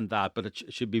love and that, but it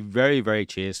should be very, very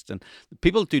chaste. And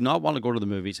people do not want to go to the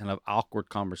movies and have awkward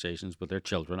conversations with their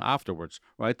children afterwards,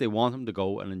 right? They want them to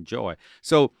go and enjoy.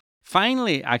 So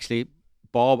finally, actually,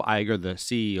 Bob Iger, the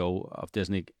CEO of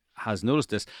Disney, has noticed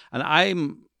this, and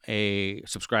I'm a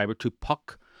subscriber to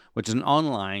Puck, which is an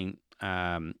online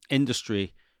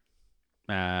industry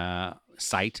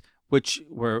site, which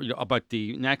were about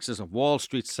the nexus of Wall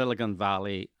Street, Silicon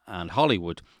Valley, and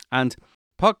Hollywood. And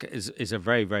Puck is a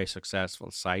very, very successful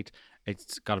site.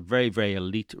 It's got a very, very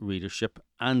elite readership,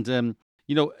 and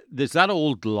there's that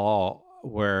old law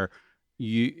where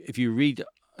if you read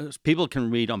people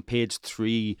can read on page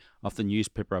 3 of the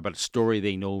newspaper about a story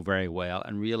they know very well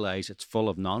and realize it's full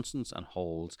of nonsense and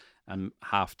holes and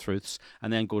half truths,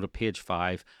 and then go to page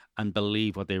 5 and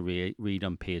believe what they read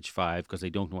on page 5 because they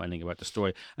don't know anything about the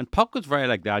story. And Puck was very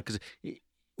like that, because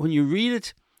when you read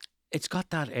it, it's got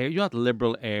that air, that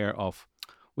liberal air of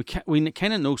we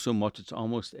kind of know so much it's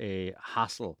almost a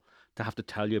hassle to have to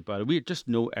tell you about it. We just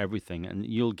know everything, and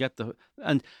you'll get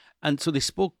and so they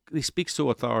speak so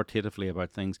authoritatively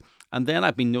about things. And then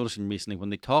I've been noticing recently when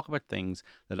they talk about things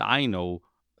that I know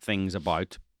things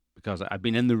about, because I've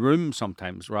been in the room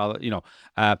sometimes, rather,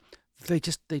 they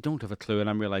don't have a clue, and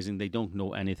I'm realizing they don't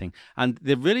know anything. And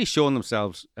they've really shown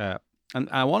themselves, and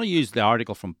I want to use the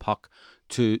article from Puck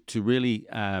to really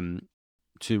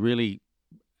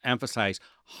emphasize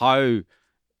how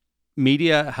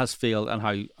media has failed and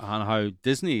how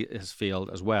Disney has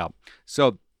failed as well.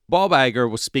 So Bob Iger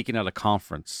was speaking at a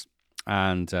conference,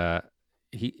 and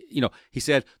he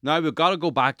said, now we've got to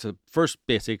go back to first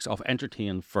basics of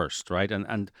entertain first, right?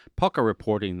 And Puck are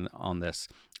reporting on this,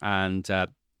 and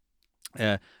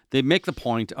they make the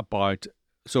point about,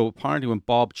 so apparently when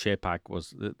Bob Chapek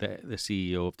was the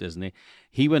CEO of Disney,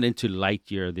 he went into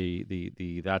Lightyear,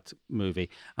 the that movie,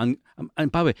 and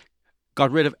by the way, got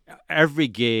rid of every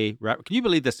gay. Can you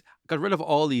believe this? Got rid of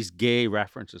all these gay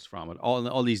references from it,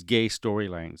 all these gay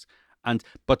storylines,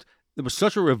 but there was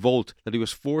such a revolt that he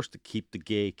was forced to keep the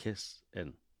gay kiss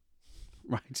in.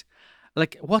 Right,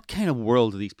 like what kind of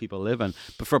world do these people live in?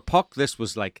 But for Puck, this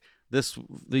was like this.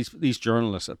 These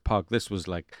journalists at Puck, this was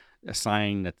like a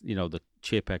sign that that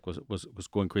Chapek was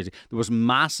going crazy. There was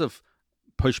massive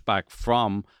pushback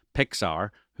from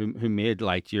Pixar, who made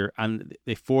Lightyear, and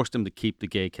they forced him to keep the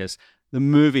gay kiss. The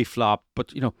movie flopped,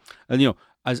 but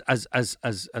as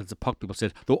the Puck people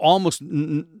said, though almost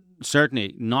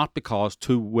certainly not because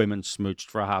two women smooched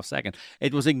for a half second.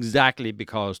 It was exactly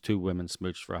because two women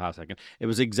smooched for a half second. It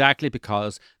was exactly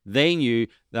because they knew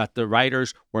that the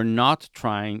writers were not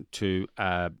trying to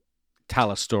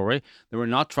tell a story. They were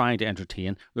not trying to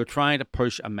entertain. They were trying to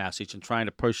push a message and trying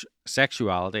to push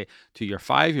sexuality to your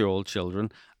 5-year-old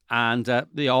children. And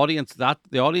the audience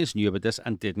knew about this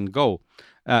and didn't go.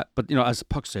 But as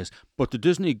Puck says, but the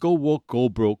Disney go woke, go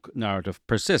broke narrative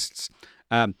persists.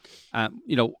 And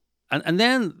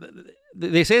then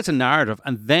they say it's a narrative,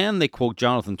 and then they quote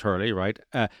Jonathan Turley, right,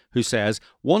 who says,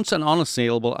 once an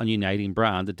unassailable and uniting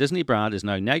brand, the Disney brand is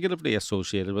now negatively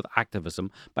associated with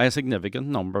activism by a significant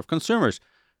number of consumers.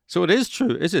 So it is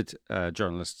true, is it,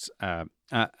 journalists?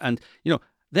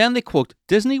 Then they quote,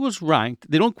 Disney was ranked,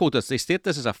 they don't quote us, they state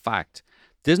this as a fact.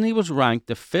 Disney was ranked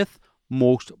the 5th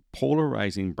most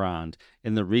polarizing brand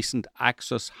in the recent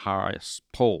Axios Harris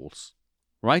polls.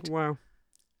 Right? Wow.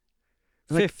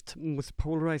 5th most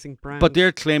polarizing brand. But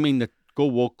they're claiming that go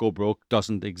woke, go broke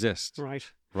doesn't exist. Right.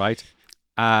 Right?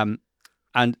 And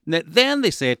then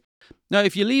they say, now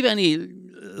if you leave any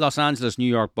Los Angeles, New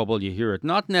York bubble, you hear it,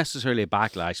 not necessarily a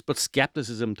backlash, but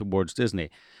skepticism towards Disney.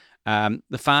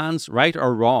 The fans, right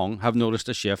or wrong, have noticed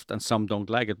a shift, and some don't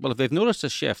like it. Well, if they've noticed a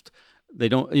shift, they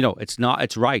don't,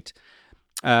 it's right.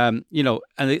 And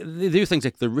they do things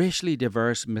like the racially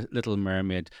diverse Little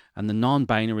Mermaid and the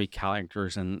non-binary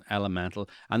characters in Elemental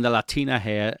and the Latina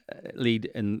hair lead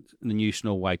in the new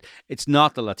Snow White. It's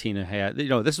not the Latina hair.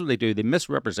 This is what they do. They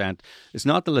misrepresent. It's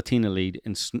not the Latina lead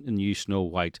in new Snow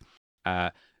White.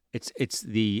 It's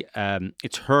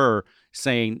her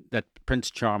saying that Prince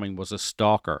Charming was a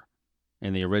stalker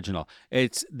in the original.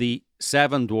 It's the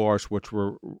 7 dwarfs which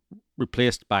were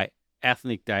replaced by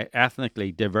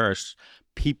ethnically diverse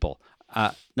people.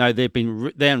 Now they've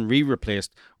been then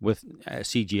replaced with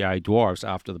CGI dwarves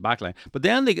after the backline. But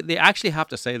then they actually have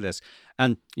to say this,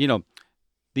 and the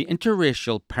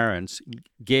interracial parents,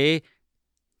 gay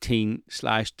teen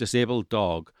 / disabled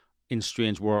dog in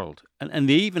Strange World, and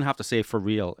they even have to say for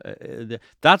real.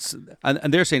 That's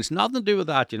and they're saying it's nothing to do with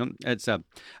that. It's the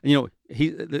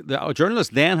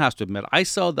journalist then has to admit, I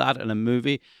saw that in a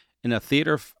movie in a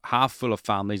theater half full of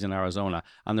families in Arizona,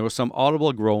 and there were some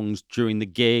audible groans during the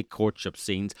gay courtship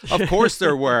scenes. Of course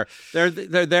there were. They're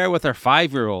there with their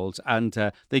 5-year-olds,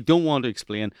 and they don't want to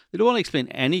explain. They don't want to explain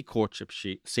any courtship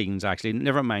scenes, actually,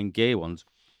 never mind gay ones.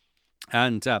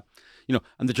 And and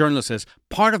the journalist says,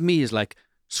 part of me is like,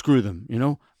 screw them,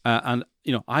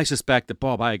 I suspect that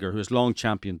Bob Iger, who has long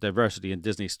championed diversity in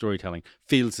Disney storytelling,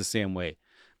 feels the same way,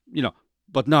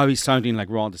 but now he's sounding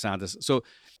like Ron DeSantis. So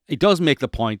he does make the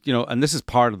point, and this is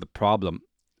part of the problem,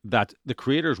 that the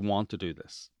creators want to do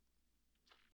this.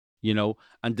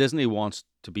 and Disney wants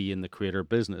to be in the creator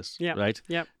business, Yeah. right?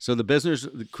 Yeah. So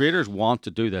the creators want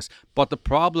to do this, but the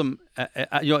problem,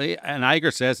 and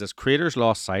Iger says this: creators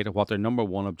lost sight of what their number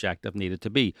one objective needed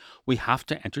to be. We have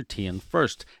to entertain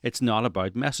first. It's not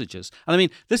about messages. And I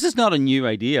mean, this is not a new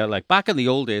idea. Like back in the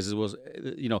old days, it was,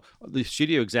 the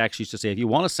studio execs used to say, if you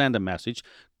want to send a message,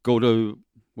 go to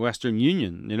Western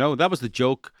Union. That was the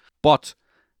joke. But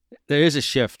there is a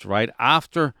shift, right?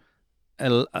 After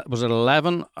was it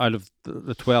 11 out of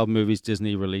the 12 movies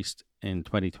Disney released in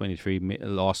 2023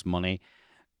 lost money?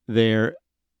 The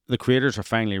creators are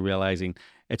finally realizing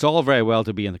it's all very well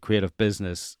to be in the creative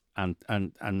business and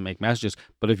make messages,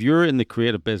 but if you're in the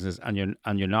creative business and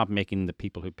you're not making the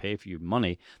people who pay for you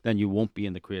money, then you won't be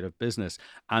in the creative business.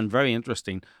 And very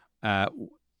interesting,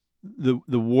 the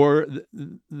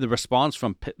response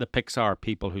from the Pixar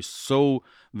people who so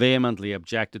vehemently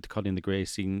objected to cutting the gay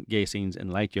scenes in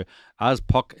Lightyear, as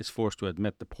Puck is forced to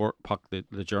admit,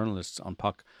 the journalists on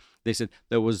Puck, they said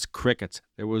there was crickets,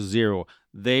 there was zero.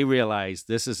 They realize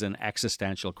this is an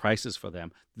existential crisis for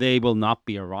them. They will not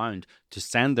be around to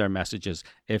send their messages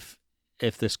if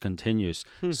this continues.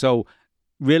 So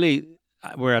really,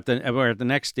 we're at the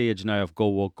next stage now of go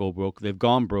woke, go broke. They've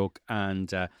gone broke, and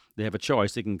they have a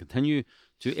choice. They can continue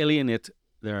to alienate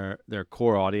their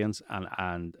core audience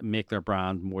and make their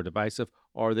brand more divisive,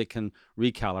 or they can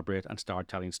recalibrate and start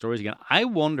telling stories again. I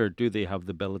wonder, do they have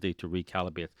the ability to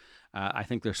recalibrate? I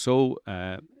think they're so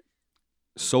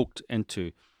soaked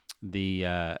into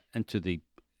the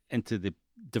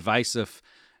divisive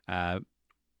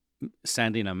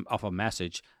sending of a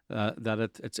message that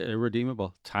it's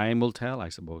irredeemable. Time will tell, I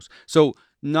suppose. So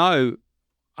now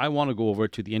I want to go over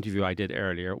to the interview I did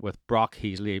earlier with Brock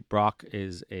Heasley. Brock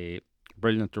is a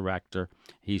brilliant director.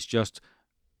 He's just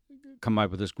come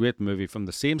out with this great movie from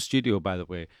the same studio, by the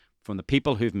way, from the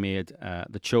people who've made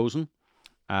The Chosen.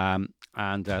 And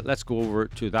let's go over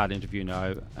to that interview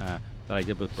now that I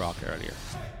did with Brock earlier.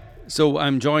 So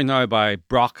I'm joined now by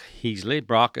Brock Heasley.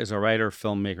 Brock is a writer,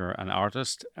 filmmaker, and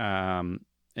artist.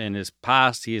 In his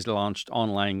past, he has launched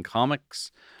online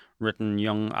comics, written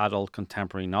young adult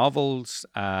contemporary novels.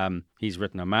 He's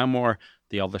written a memoir,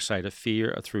 The Other Side of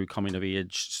Fear, a true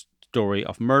coming-of-age story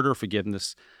of murder,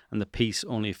 forgiveness, and the peace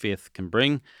only faith can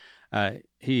bring.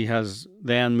 He has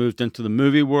then moved into the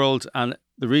movie world, and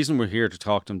the reason we're here to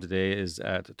talk to him today is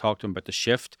to talk to him about The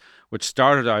Shift, which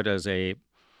started out as a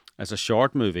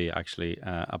short movie, actually,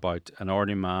 about an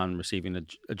ordinary man receiving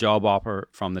a job offer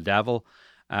from the devil.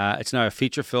 It's now a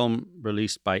feature film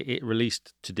released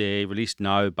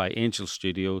now by Angel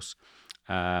Studios,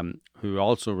 who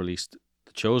also released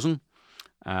The Chosen.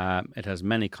 It has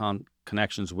many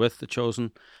connections with The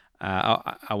Chosen.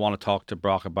 I want to talk to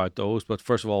Brock about those, but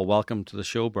first of all, welcome to the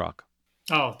show, Brock.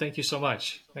 Oh, thank you so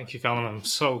much. Thank you, Fallon. I'm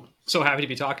so happy to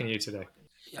be talking to you today.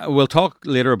 We'll talk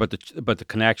later about the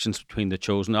connections between The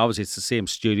Chosen. Obviously, it's the same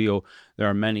studio. There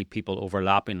are many people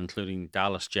overlapping, including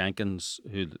Dallas Jenkins,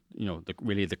 who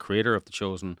really the creator of The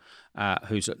Chosen,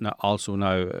 who's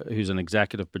an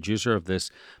executive producer of this.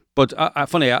 But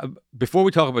before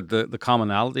we talk about the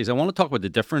commonalities, I want to talk about the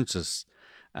differences.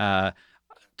 To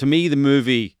me, the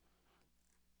movie,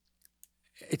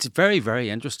 it's very, very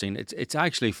interesting. It's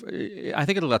actually, I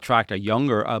think it'll attract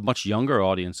a much younger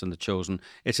audience than The Chosen.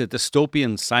 It's a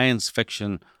dystopian science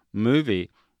fiction movie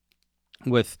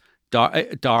with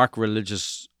dark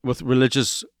religious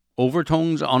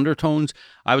overtones, undertones.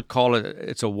 I would call it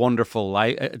It's a Wonderful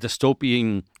Life, a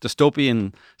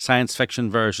dystopian science fiction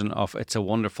version of It's a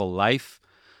Wonderful Life.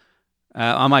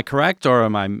 Am I correct, or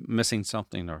am I missing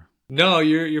something? Or no,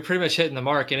 you're pretty much hitting the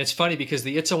mark. And it's funny because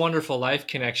the It's a Wonderful Life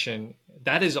connection,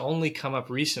 that has only come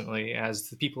up recently as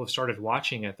the people have started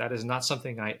watching it. That is not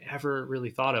something I ever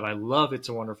really thought of. I love It's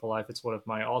a Wonderful Life. It's one of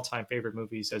my all-time favorite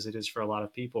movies, as it is for a lot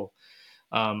of people.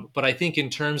 But I think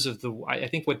in terms of I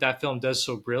think what that film does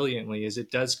so brilliantly is it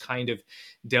does kind of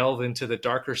delve into the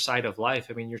darker side of life.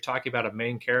 I mean, you're talking about a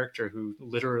main character who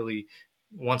literally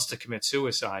wants to commit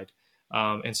suicide.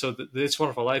 And so It's a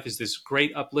Wonderful Life is this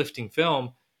great uplifting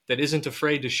film that isn't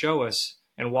afraid to show us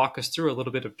and walk us through a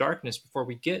little bit of darkness before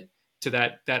we get to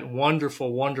that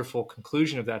wonderful, wonderful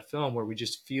conclusion of that film, where we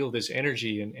just feel this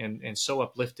energy and so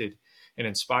uplifted and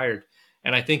inspired.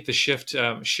 And I think The Shift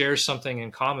shares something in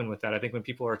common with that. I think when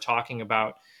people are talking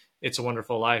about It's a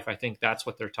Wonderful Life, I think that's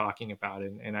what they're talking about.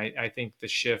 And I think The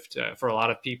Shift, for a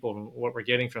lot of people, what we're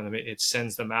getting from them, it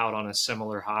sends them out on a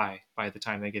similar high by the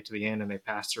time they get to the end and they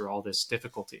pass through all this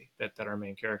difficulty that our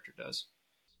main character does.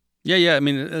 Yeah. I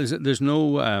mean, there's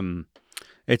no.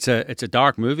 It's a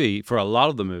dark movie for a lot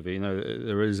of the movie.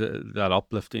 There is that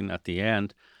uplifting at the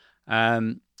end,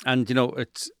 and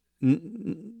it's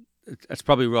it's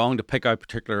probably wrong to pick out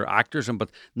particular actors, but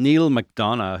Neil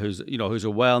McDonough, who's a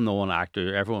well-known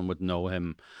actor, everyone would know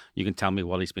him. You can tell me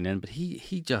what he's been in, but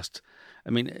he just,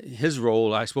 I mean, his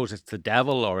role, I suppose it's the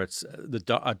devil or it's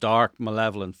a dark,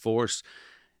 malevolent force.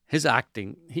 His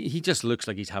acting, he just looks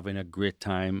like he's having a great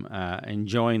time,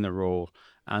 enjoying the role,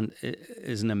 and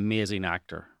is an amazing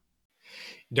actor.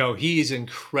 No, he's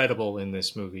incredible in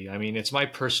this movie. I mean, it's my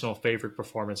personal favorite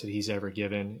performance that he's ever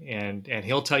given. And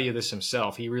he'll tell you this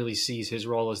himself. He really sees his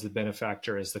role as the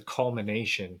benefactor as the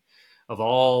culmination of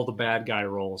all the bad guy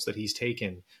roles that he's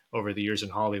taken over the years in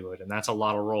Hollywood. And that's a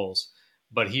lot of roles.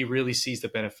 But he really sees the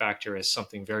benefactor as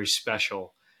something very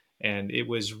special. And it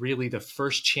was really the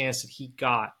first chance that he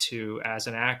got to, as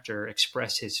an actor,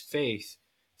 express his faith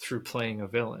through playing a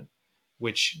villain.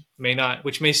 Which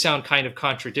may sound kind of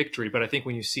contradictory, but I think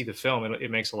when you see the film, it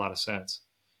makes a lot of sense.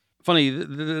 Funny,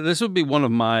 this would be one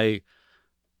of my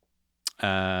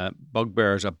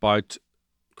bugbears about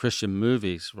Christian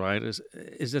movies, right? Is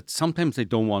that sometimes they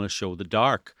don't want to show the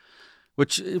dark,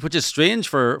 which is strange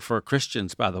for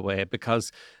Christians, by the way,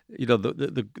 because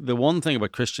the one thing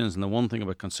about Christians and the one thing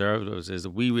about conservatives is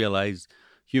that we realize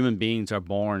human beings are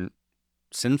born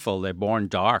sinful; they're born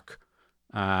dark.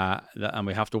 And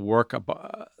we have to work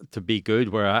to be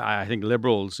good. Where I think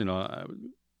liberals,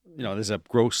 there's a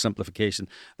gross simplification.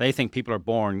 They think people are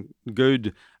born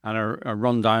good and are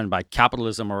run down by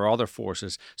capitalism or other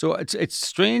forces. So it's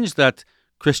strange that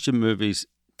Christian movies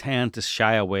tend to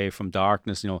shy away from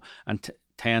darkness, and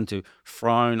tend to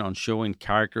frown on showing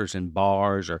characters in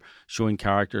bars or showing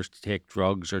characters to take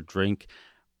drugs or drink,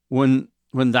 when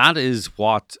that is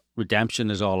what redemption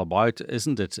is all about,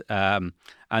 isn't it?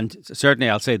 And certainly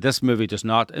I'll say this movie does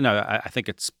not, I think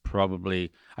it's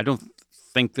probably, I don't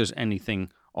think there's anything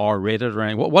R-rated or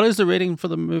anything. What is the rating for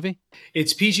the movie?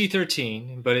 It's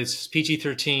PG-13, but it's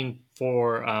PG-13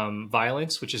 for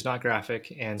violence, which is not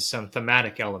graphic, and some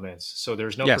thematic elements. So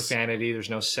there's no profanity, there's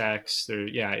no sex.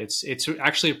 It's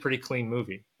actually a pretty clean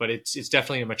movie, but it's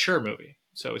definitely a mature movie.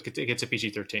 So it gets a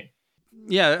PG-13.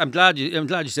 Yeah, I'm glad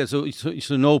you said so.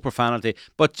 So no profanity,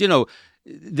 but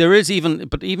there is even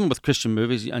with Christian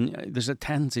movies, and there's a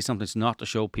tendency sometimes not to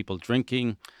show people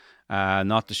drinking,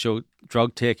 not to show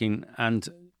drug taking, and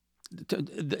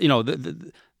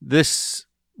this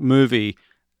movie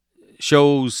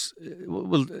shows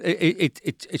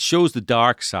it shows the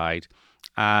dark side,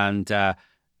 and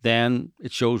then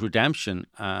it shows redemption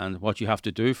and what you have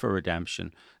to do for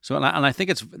redemption. So, and I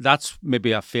think that's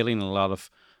maybe a feeling in a lot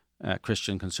of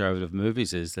Christian conservative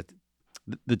movies, is that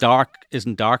the dark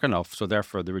isn't dark enough, so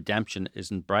therefore the redemption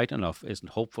isn't bright enough, isn't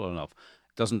hopeful enough,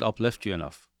 doesn't uplift you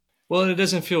enough. Well, it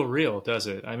doesn't feel real, does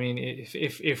it? I mean,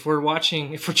 if we're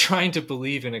trying to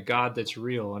believe in a God that's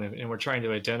real, and we're trying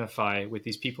to identify with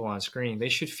these people on screen, they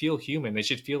should feel human. They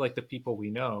should feel like the people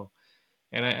we know.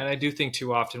 And I do think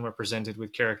too often we're presented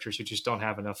with characters who just don't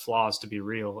have enough flaws to be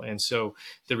real. And so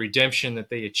the redemption that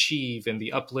they achieve and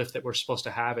the uplift that we're supposed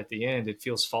to have at the end, it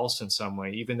feels false in some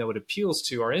way, even though it appeals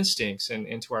to our instincts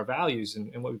and to our values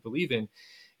and what we believe in.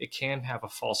 It can have a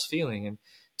false feeling. And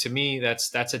to me,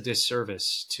 that's a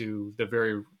disservice to the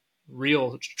very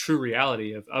real, true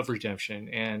reality of redemption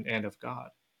and of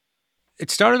God. It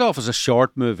started off as a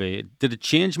short movie. Did it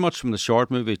change much from the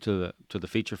short movie to the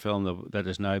feature film that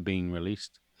is now being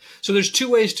released? So there's two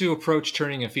ways to approach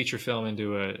turning a feature film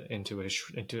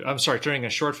turning a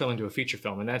short film into a feature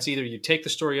film, and that's either you take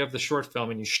the story of the short film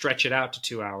and you stretch it out to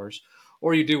 2 hours,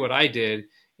 or you do what I did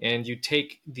and you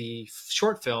take the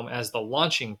short film as the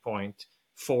launching point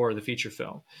for the feature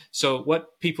film. So if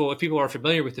people are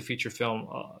familiar with the feature film,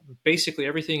 basically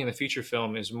everything in the feature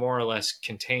film is more or less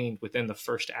contained within the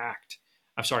first act.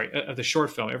 Of the short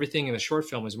film. Everything in the short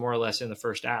film is more or less in the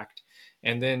first act.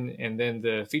 And then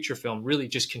the feature film really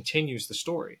just continues the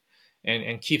story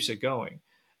and keeps it going.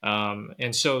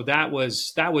 And so that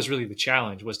was really the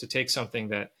challenge, was to take something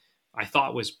that I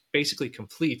thought was basically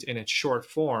complete in its short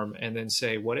form and then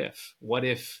say, what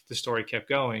if the story kept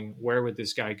going? Where would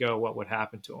this guy go? What would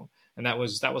happen to him? And that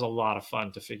was a lot of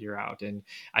fun to figure out. And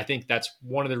I think that's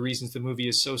one of the reasons the movie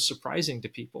is so surprising to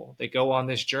people. They go on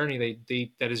this journey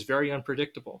that is very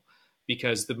unpredictable,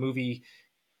 because the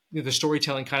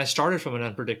storytelling kind of started from an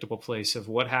unpredictable place of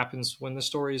what happens when the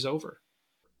story is over.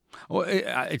 Well,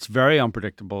 it's very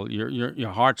unpredictable.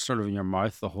 Your heart's sort of in your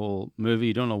mouth the whole movie.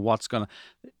 You don't know what's gonna.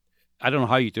 I don't know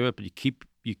how you do it, but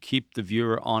you keep the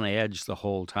viewer on edge the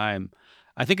whole time.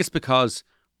 I think it's because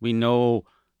we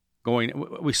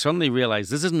suddenly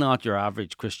realize this is not your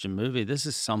average Christian movie. This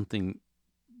is something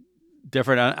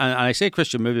different. And I say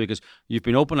Christian movie because you've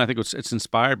been open. I think it's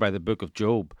inspired by the book of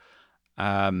Job.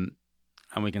 And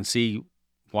we can see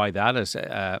why that is.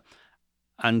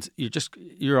 and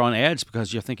you're on edge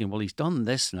because you're thinking, well, he's done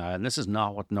this now, and this is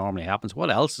not what normally happens. What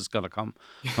else is going to come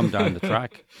down the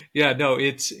track? Yeah, no,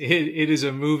 it is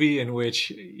a movie in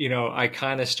which, you know, I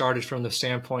kind of started from the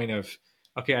standpoint of,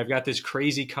 okay, I've got this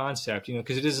crazy concept, you know,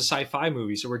 because it is a sci-fi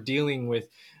movie, so we're dealing with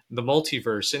the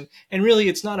multiverse, and really,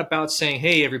 it's not about saying,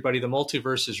 hey, everybody, the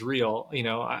multiverse is real. You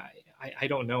know, I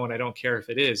don't know, and I don't care if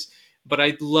it is, but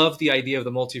I love the idea of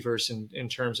the multiverse in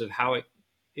terms of how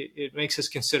it makes us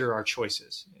consider our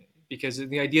choices, because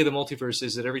the idea of the multiverse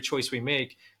is that every choice we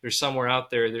make, there's somewhere out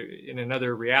there in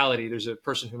another reality, there's a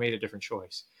person who made a different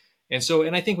choice.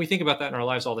 And I think we think about that in our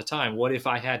lives all the time. What if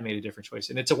I had made a different choice?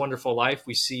 And It's a Wonderful Life,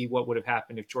 we see what would have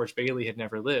happened if George Bailey had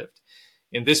never lived.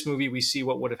 In this movie, we see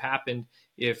what would have happened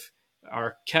if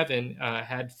our Kevin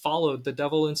had followed the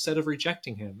devil instead of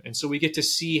rejecting him. And so we get to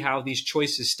see how these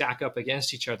choices stack up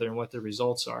against each other and what the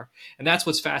results are. And that's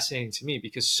what's fascinating to me,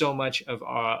 because so much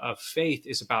of faith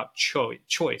is about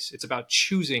choice. It's about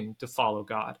choosing to follow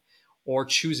God or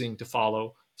choosing to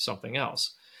follow something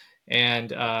else.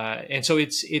 And so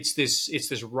it's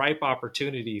this ripe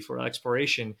opportunity for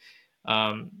exploration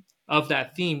of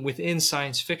that theme within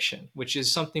science fiction, which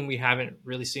is something we haven't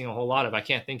really seen a whole lot of. I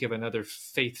can't think of another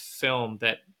faith film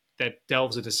that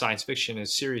delves into science fiction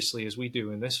as seriously as we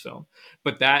do in this film.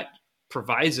 But that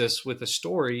provides us with a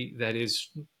story that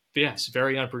is, yes,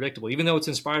 very unpredictable, even though it's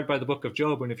inspired by the book of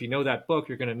Job. And if you know that book,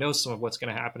 you're going to know some of what's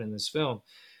going to happen in this film.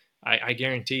 I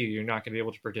guarantee you're not going to be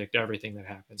able to predict everything that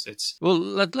happens. Well,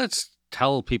 let's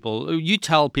tell people. You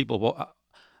tell people what,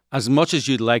 as much as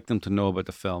you'd like them to know about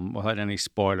the film without any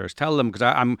spoilers. Tell them, because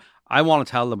I want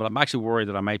to tell them, but I'm actually worried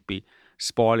that I might be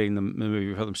spoiling the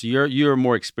movie for them. So you're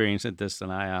more experienced at this than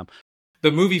I am.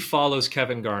 The movie follows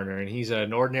Kevin Garner, and he's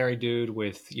an ordinary dude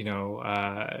with, you know,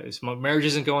 his marriage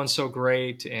isn't going so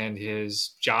great, and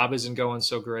his job isn't going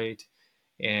so great,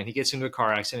 and he gets into a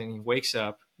car accident, and he wakes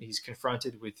up. He's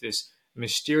confronted with this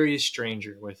mysterious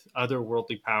stranger with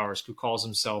otherworldly powers who calls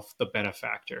himself the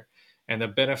Benefactor. And the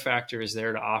Benefactor is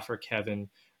there to offer Kevin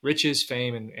riches,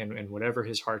 fame, and whatever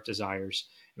his heart desires.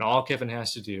 And all Kevin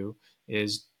has to do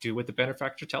is do what the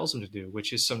Benefactor tells him to do,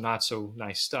 which is some not so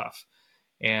nice stuff.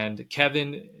 And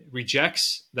Kevin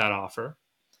rejects that offer.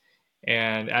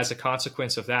 And as a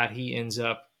consequence of that, he ends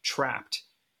up trapped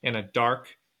in a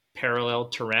dark, parallel,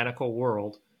 tyrannical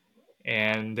world.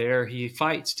 And there he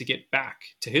fights to get back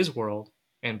to his world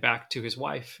and back to his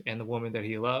wife and the woman that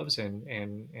he loves,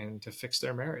 and to fix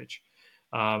their marriage.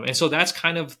 And so that's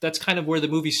kind of where the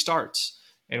movie starts,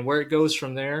 and where it goes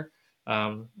from there,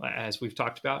 as we've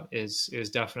talked about, is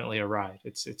definitely a ride.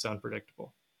 It's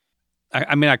unpredictable.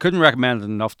 I mean, I couldn't recommend it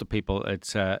enough to people.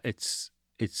 It's a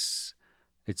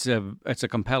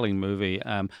compelling movie.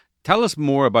 Tell us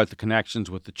more about the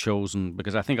connections with The Chosen,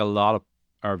 because I think a lot of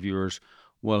our viewers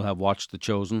will have watched The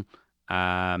Chosen,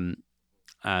 and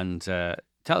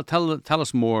tell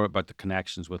us more about the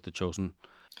connections with The Chosen.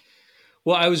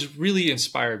 Well, I was really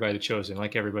inspired by The Chosen,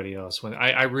 like everybody else. When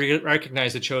I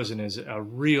recognize The Chosen as a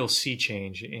real sea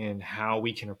change in how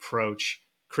we can approach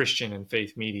Christian and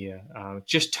faith media.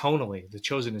 Just tonally, The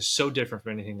Chosen is so different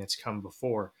from anything that's come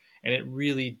before, and it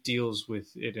really deals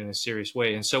with it in a serious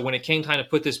way. And so when it came time to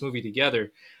put this movie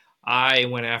together, I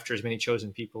went after as many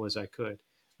Chosen people as I could.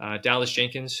 Dallas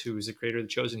Jenkins, who is the creator of The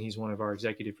Chosen, he's one of our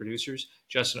executive producers.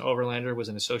 Justin Overlander was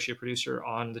an associate producer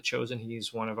on The Chosen.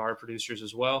 He's one of our producers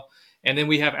as well. And then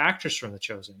we have actors from The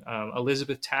Chosen.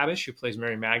 Elizabeth Tabish, who plays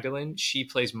Mary Magdalene, she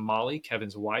plays Molly,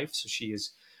 Kevin's wife, so she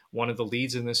is one of the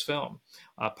leads in this film.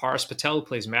 Paras Patel, who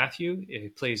plays Matthew, he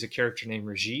plays a character named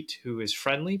Rajit, who is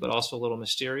friendly but also a little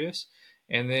mysterious.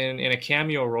 And then in a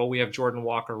cameo role, we have Jordan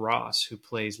Walker Ross, who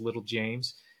plays Little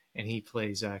James, and he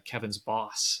plays Kevin's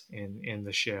boss in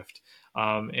The Shift.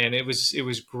 And it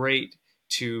was great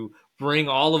to bring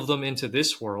all of them into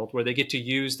this world where they get to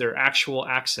use their actual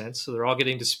accents. So they're all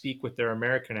getting to speak with their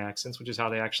American accents, which is how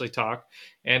they actually talk.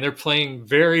 And they're playing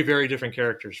very, very different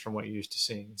characters from what you're used to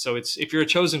seeing. So if you're a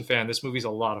Chosen fan, this movie's a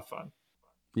lot of fun.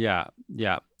 Yeah.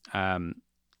 No,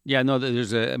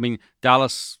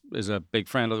 Dallas is a big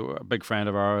friend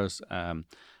of ours.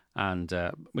 And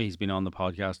he's been on the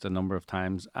podcast a number of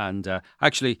times. And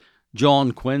actually,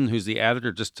 John Quinn, who's the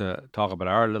editor, just to talk about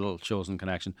our little Chosen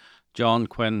connection, John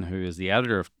Quinn, who is the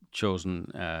editor of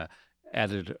Chosen,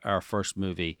 edited our first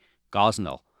movie,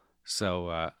 Gosnell.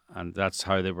 So, and that's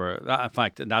how they were, in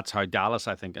fact, that's how Dallas,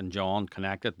 I think, and John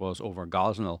connected, was over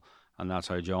Gosnell. And that's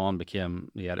how John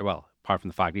became the editor. Well, apart from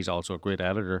the fact he's also a great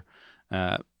editor,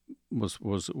 was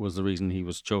the reason he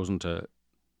was chosen to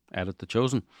edit The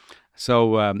Chosen.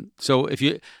 So if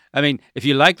you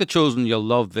like The Chosen, you'll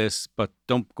love this, but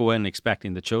don't go in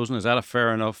expecting The Chosen. Is that a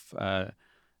fair enough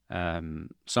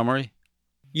summary?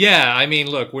 Yeah, I mean,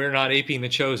 look, we're not aping The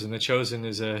Chosen. The Chosen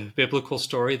is a biblical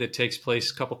story that takes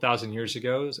place a couple thousand years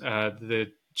ago.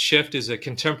 The Shift is a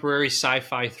contemporary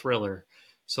sci-fi thriller,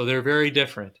 so they're very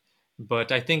different.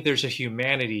 But I think there's a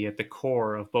humanity at the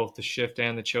core of both The Shift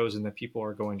and The Chosen that people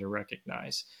are going to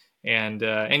recognize. And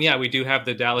yeah, we do have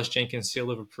the Dallas Jenkins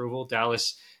seal of approval.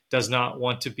 Dallas does not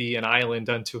want to be an island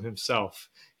unto himself.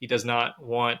 He does not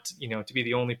want, to be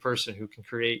the only person who can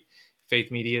create faith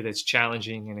media that's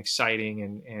challenging and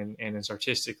exciting and is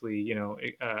artistically,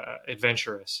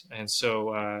 adventurous. And so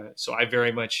I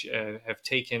very much have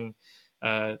taken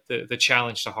the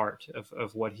challenge to heart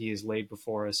of what he has laid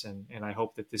before us, and I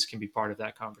hope that this can be part of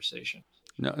that conversation.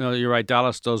 No, you're right.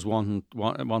 Dallas does want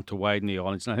to widen the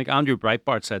audience, and I think Andrew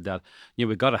Breitbart said that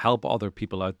we've got to help other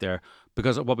people out there,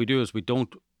 because what we do is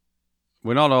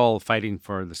we're not all fighting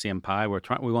for the same pie.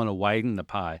 We want to widen the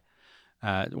pie. We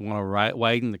want to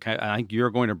widen the. I think you're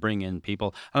going to bring in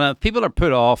people, and if people are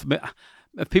put off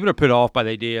by the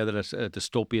idea that it's a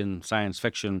dystopian science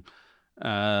fiction,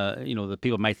 that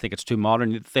people might think it's too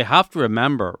modern. They have to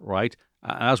remember, right?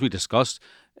 As we discussed,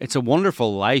 It's a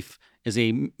Wonderful Life is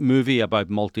a movie about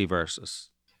multiverses.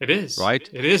 It is. Right?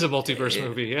 It is a multiverse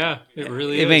movie. Yeah, it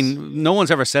really is. I mean, no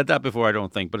one's ever said that before, I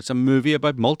don't think, but it's a movie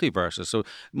about multiverses. So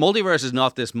multiverse is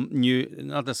not this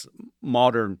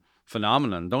modern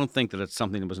phenomenon. Don't think that it's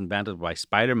something that was invented by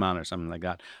Spider-Man or something like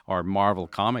that, or Marvel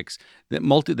Comics.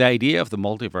 The idea of the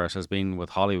multiverse has been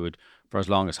with Hollywood for as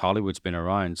long as Hollywood's been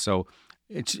around. So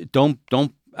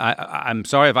I'm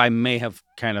sorry if I may have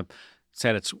kind of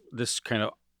said it's this kind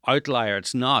of outlier.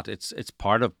 It's not. It's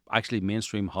part of actually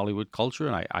mainstream Hollywood culture,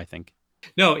 and I think.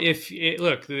 No,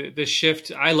 look, the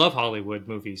Shift. I love Hollywood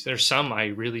movies. There's some I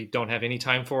really don't have any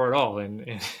time for at all,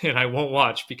 and I won't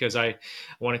watch because I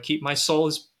want to keep my soul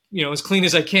as clean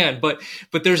as I can. But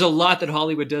there's a lot that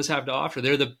Hollywood does have to offer.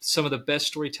 Some of the best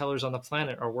storytellers on the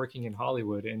planet are working in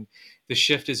Hollywood, and The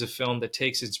Shift is a film that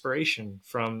takes inspiration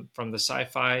from the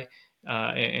sci-fi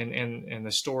and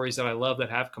the stories that I love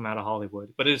that have come out of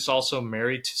Hollywood. But it's also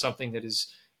married to something that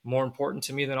is more important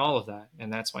to me than all of that,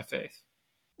 and that's my faith.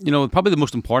 Probably the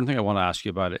most important thing I want to ask you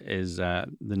about it is the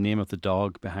name of the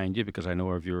dog behind you, because I know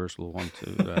our viewers will want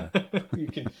to.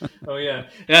 Oh yeah,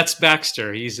 that's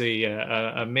Baxter. He's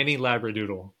a mini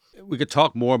Labradoodle. We could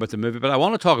talk more about the movie, but I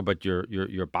want to talk about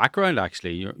your background,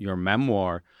 actually, your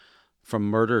memoir, From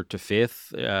Murder to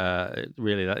Faith.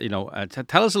 Really,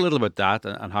 tell us a little about that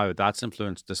and how that's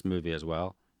influenced this movie as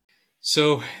well.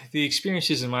 So the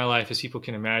experiences in my life, as people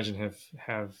can imagine,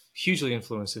 have hugely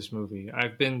influenced this movie.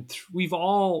 We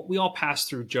all passed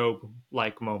through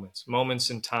Job-like moments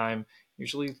in time,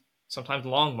 usually sometimes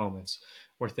long moments,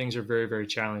 where things are very, very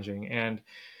challenging. And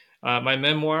my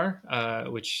memoir,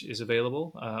 which is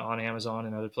available on Amazon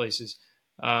and other places,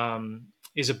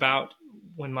 is about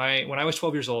when I was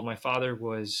 12 years old. My father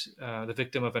was the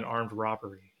victim of an armed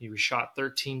robbery. He was shot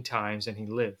 13 times and he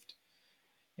lived.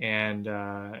 And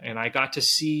I got to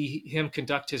see him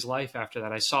conduct his life after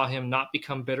that. I saw him not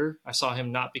become bitter. I saw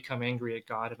him not become angry at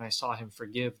God, and I saw him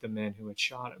forgive the men who had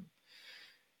shot him.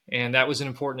 And that was an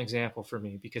important example for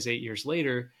me, because 8 years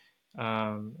later,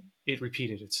 it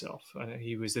repeated itself.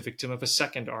 He was the victim of a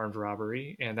second armed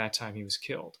robbery, and that time he was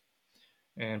killed.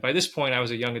 And by this point, I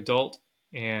was a young adult,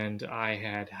 and I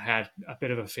had a bit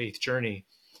of a faith journey.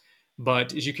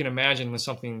 But as you can imagine, when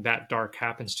something that dark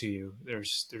happens to you, it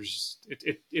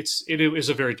was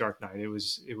a very dark night.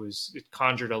 It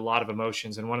conjured a lot of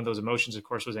emotions, and one of those emotions, of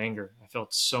course, was anger. I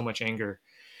felt so much anger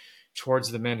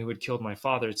towards the men who had killed my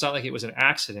father. It's not like it was an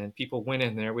accident. People went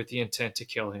in there with the intent to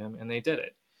kill him, and they did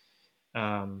it.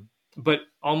 But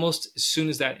almost as soon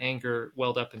as that anger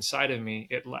welled up inside of me,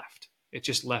 it left. It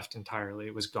just left entirely.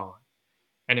 It was gone,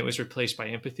 and it was replaced by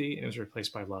empathy, and it was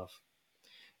replaced by love.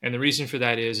 And the reason for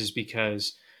that is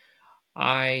because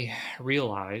I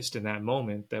realized in that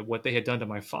moment that what they had done to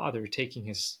my father, taking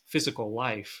his physical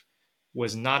life,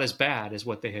 was not as bad as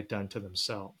what they had done to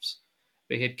themselves.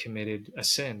 They had committed a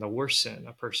sin, the worst sin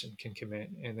a person can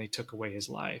commit, and they took away his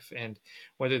life. And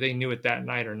whether they knew it that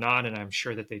night or not, and I'm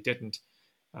sure that they didn't,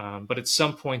 but at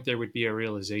some point there would be a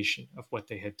realization of what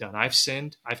they had done. I've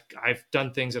sinned. I've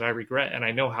done things that I regret, and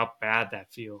I know how bad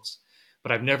that feels.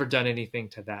 But I've never done anything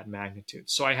to that magnitude.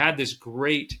 So I had this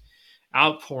great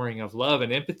outpouring of love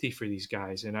and empathy for these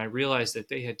guys. And I realized that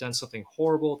they had done something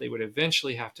horrible. They would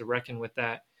eventually have to reckon with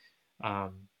that.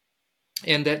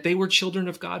 And that they were children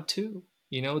of God too.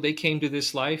 They came to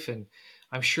this life, and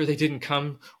I'm sure they didn't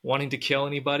come wanting to kill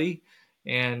anybody.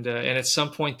 And at some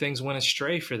point things went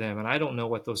astray for them. And I don't know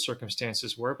what those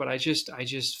circumstances were, but I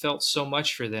just felt so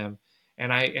much for them.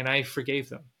 And I forgave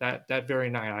them that very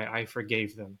night. I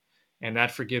forgave them. And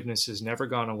that forgiveness has never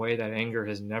gone away. That anger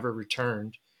has never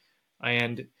returned.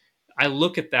 And I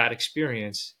look at that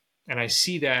experience and I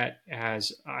see that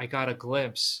as I got a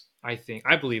glimpse, I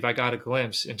believe I got a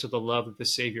glimpse into the love that the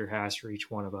Savior has for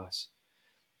each one of us.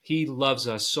 He loves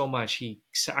us so much. He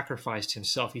sacrificed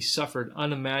himself. He suffered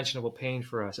unimaginable pain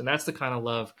for us. And that's the kind of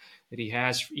love that he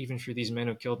has even for these men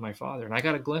who killed my father. And I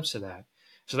got a glimpse of that.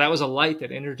 So that was a light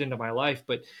that entered into my life.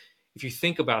 But if you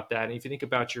think about that, and if you think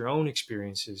about your own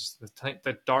experiences,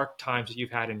 the dark times that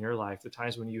you've had in your life, the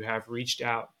times when you have reached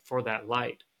out for that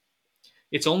light,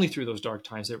 it's only through those dark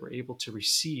times that we're able to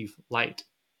receive light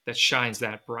that shines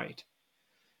that bright.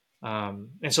 And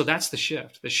so that's the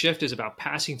shift. The shift is about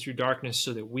passing through darkness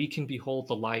so that we can behold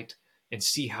the light and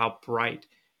see how bright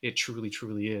it truly,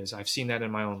 truly is. I've seen that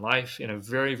in my own life in a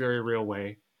very, very real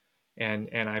way. And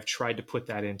I've tried to put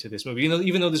that into this movie.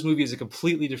 Even though this movie is a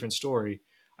completely different story,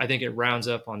 I think it rounds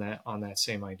up on that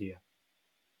same idea.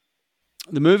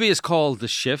 The movie is called The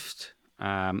Shift.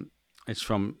 It's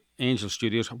from Angel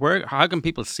Studios. How can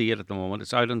people see it at the moment?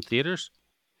 It's out in theaters?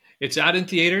 It's out in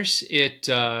theaters. It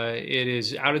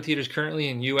is out in theaters currently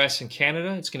in US and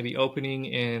Canada. It's going to be opening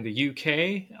in the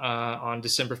UK on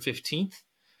December 15th.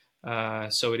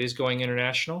 So it is going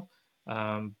international.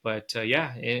 But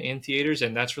in theaters,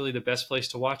 and that's really the best place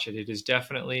to watch it. It is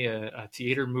definitely a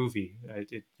theater movie.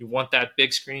 You want that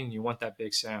big screen, you want that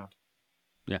big sound.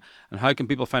 Yeah. And how can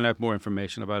people find out more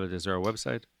information about it? Is there a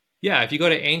website? Yeah, if you go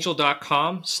to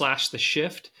angel.com/The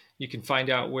Shift, you can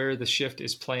find out where The Shift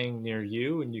is playing near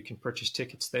you, and you can purchase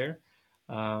tickets there.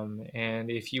 And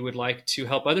if you would like to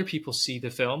help other people see the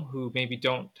film who maybe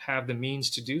don't have the means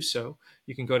to do so,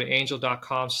 you can go to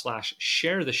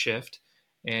angel.com/Share The Shift,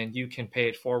 and you can pay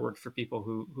it forward for people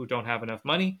who don't have enough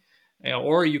money,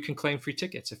 or you can claim free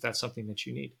tickets if that's something that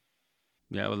you need.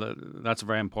 Yeah, well, that's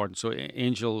very important. So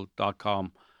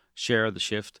angel.com/Share The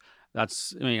Shift.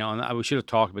 That's, and we should have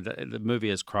talked about that. The movie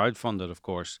is crowdfunded, of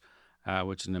course,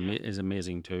 which is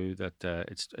amazing too, that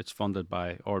it's funded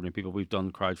by ordinary people. We've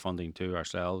done crowdfunding too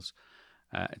ourselves.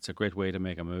 It's a great way to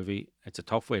make a movie. It's a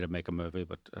tough way to make a movie,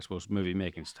 but I suppose movie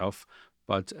making is tough.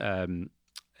 But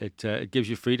it gives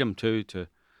you freedom too to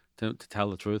tell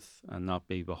the truth and not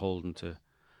be beholden to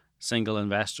single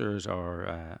investors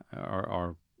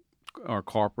or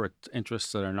corporate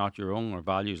interests that are not your own, or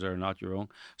values that are not your own.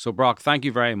 So Brock, thank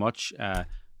you very much. The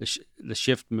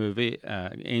Shift movie,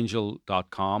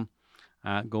 angel.com.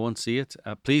 Go and see it.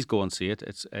 Please go and see it.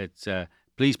 It's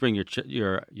please bring your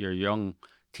young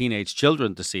teenage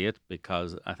children to see it,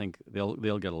 because I think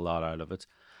they'll get a lot out of it.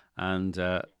 And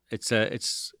it's an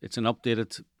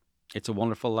updated, It's a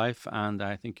Wonderful Life, and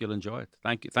I think you'll enjoy it.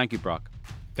 Thank you, Brock.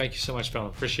 Thank you so much,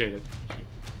 Philip. Appreciate it.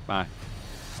 Bye.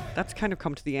 That's kind of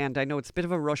come to the end. I know it's a bit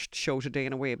of a rushed show today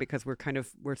in a way, because we're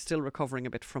still recovering a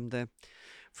bit from the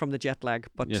jet lag.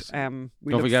 But yes. Don't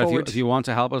forget, if you want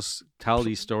to help us tell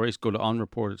these stories, go to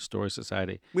Unreported Story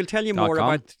Society. We'll tell you more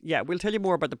about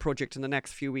the project in the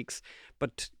next few weeks.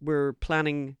 But the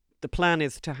plan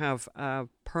is to have a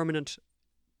permanent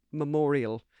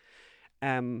memorial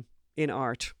in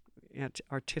art,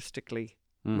 artistically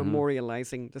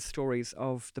memorializing the stories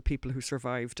of the people who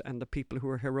survived and the people who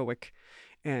were heroic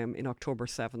in October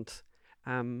 7th.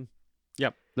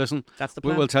 Yep. Listen, that's the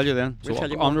plan. We'll tell you then. We'll so tell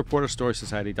you more.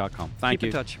 Unreportedstorysociety.com. Thank you.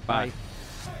 Keep in touch. Bye. Bye.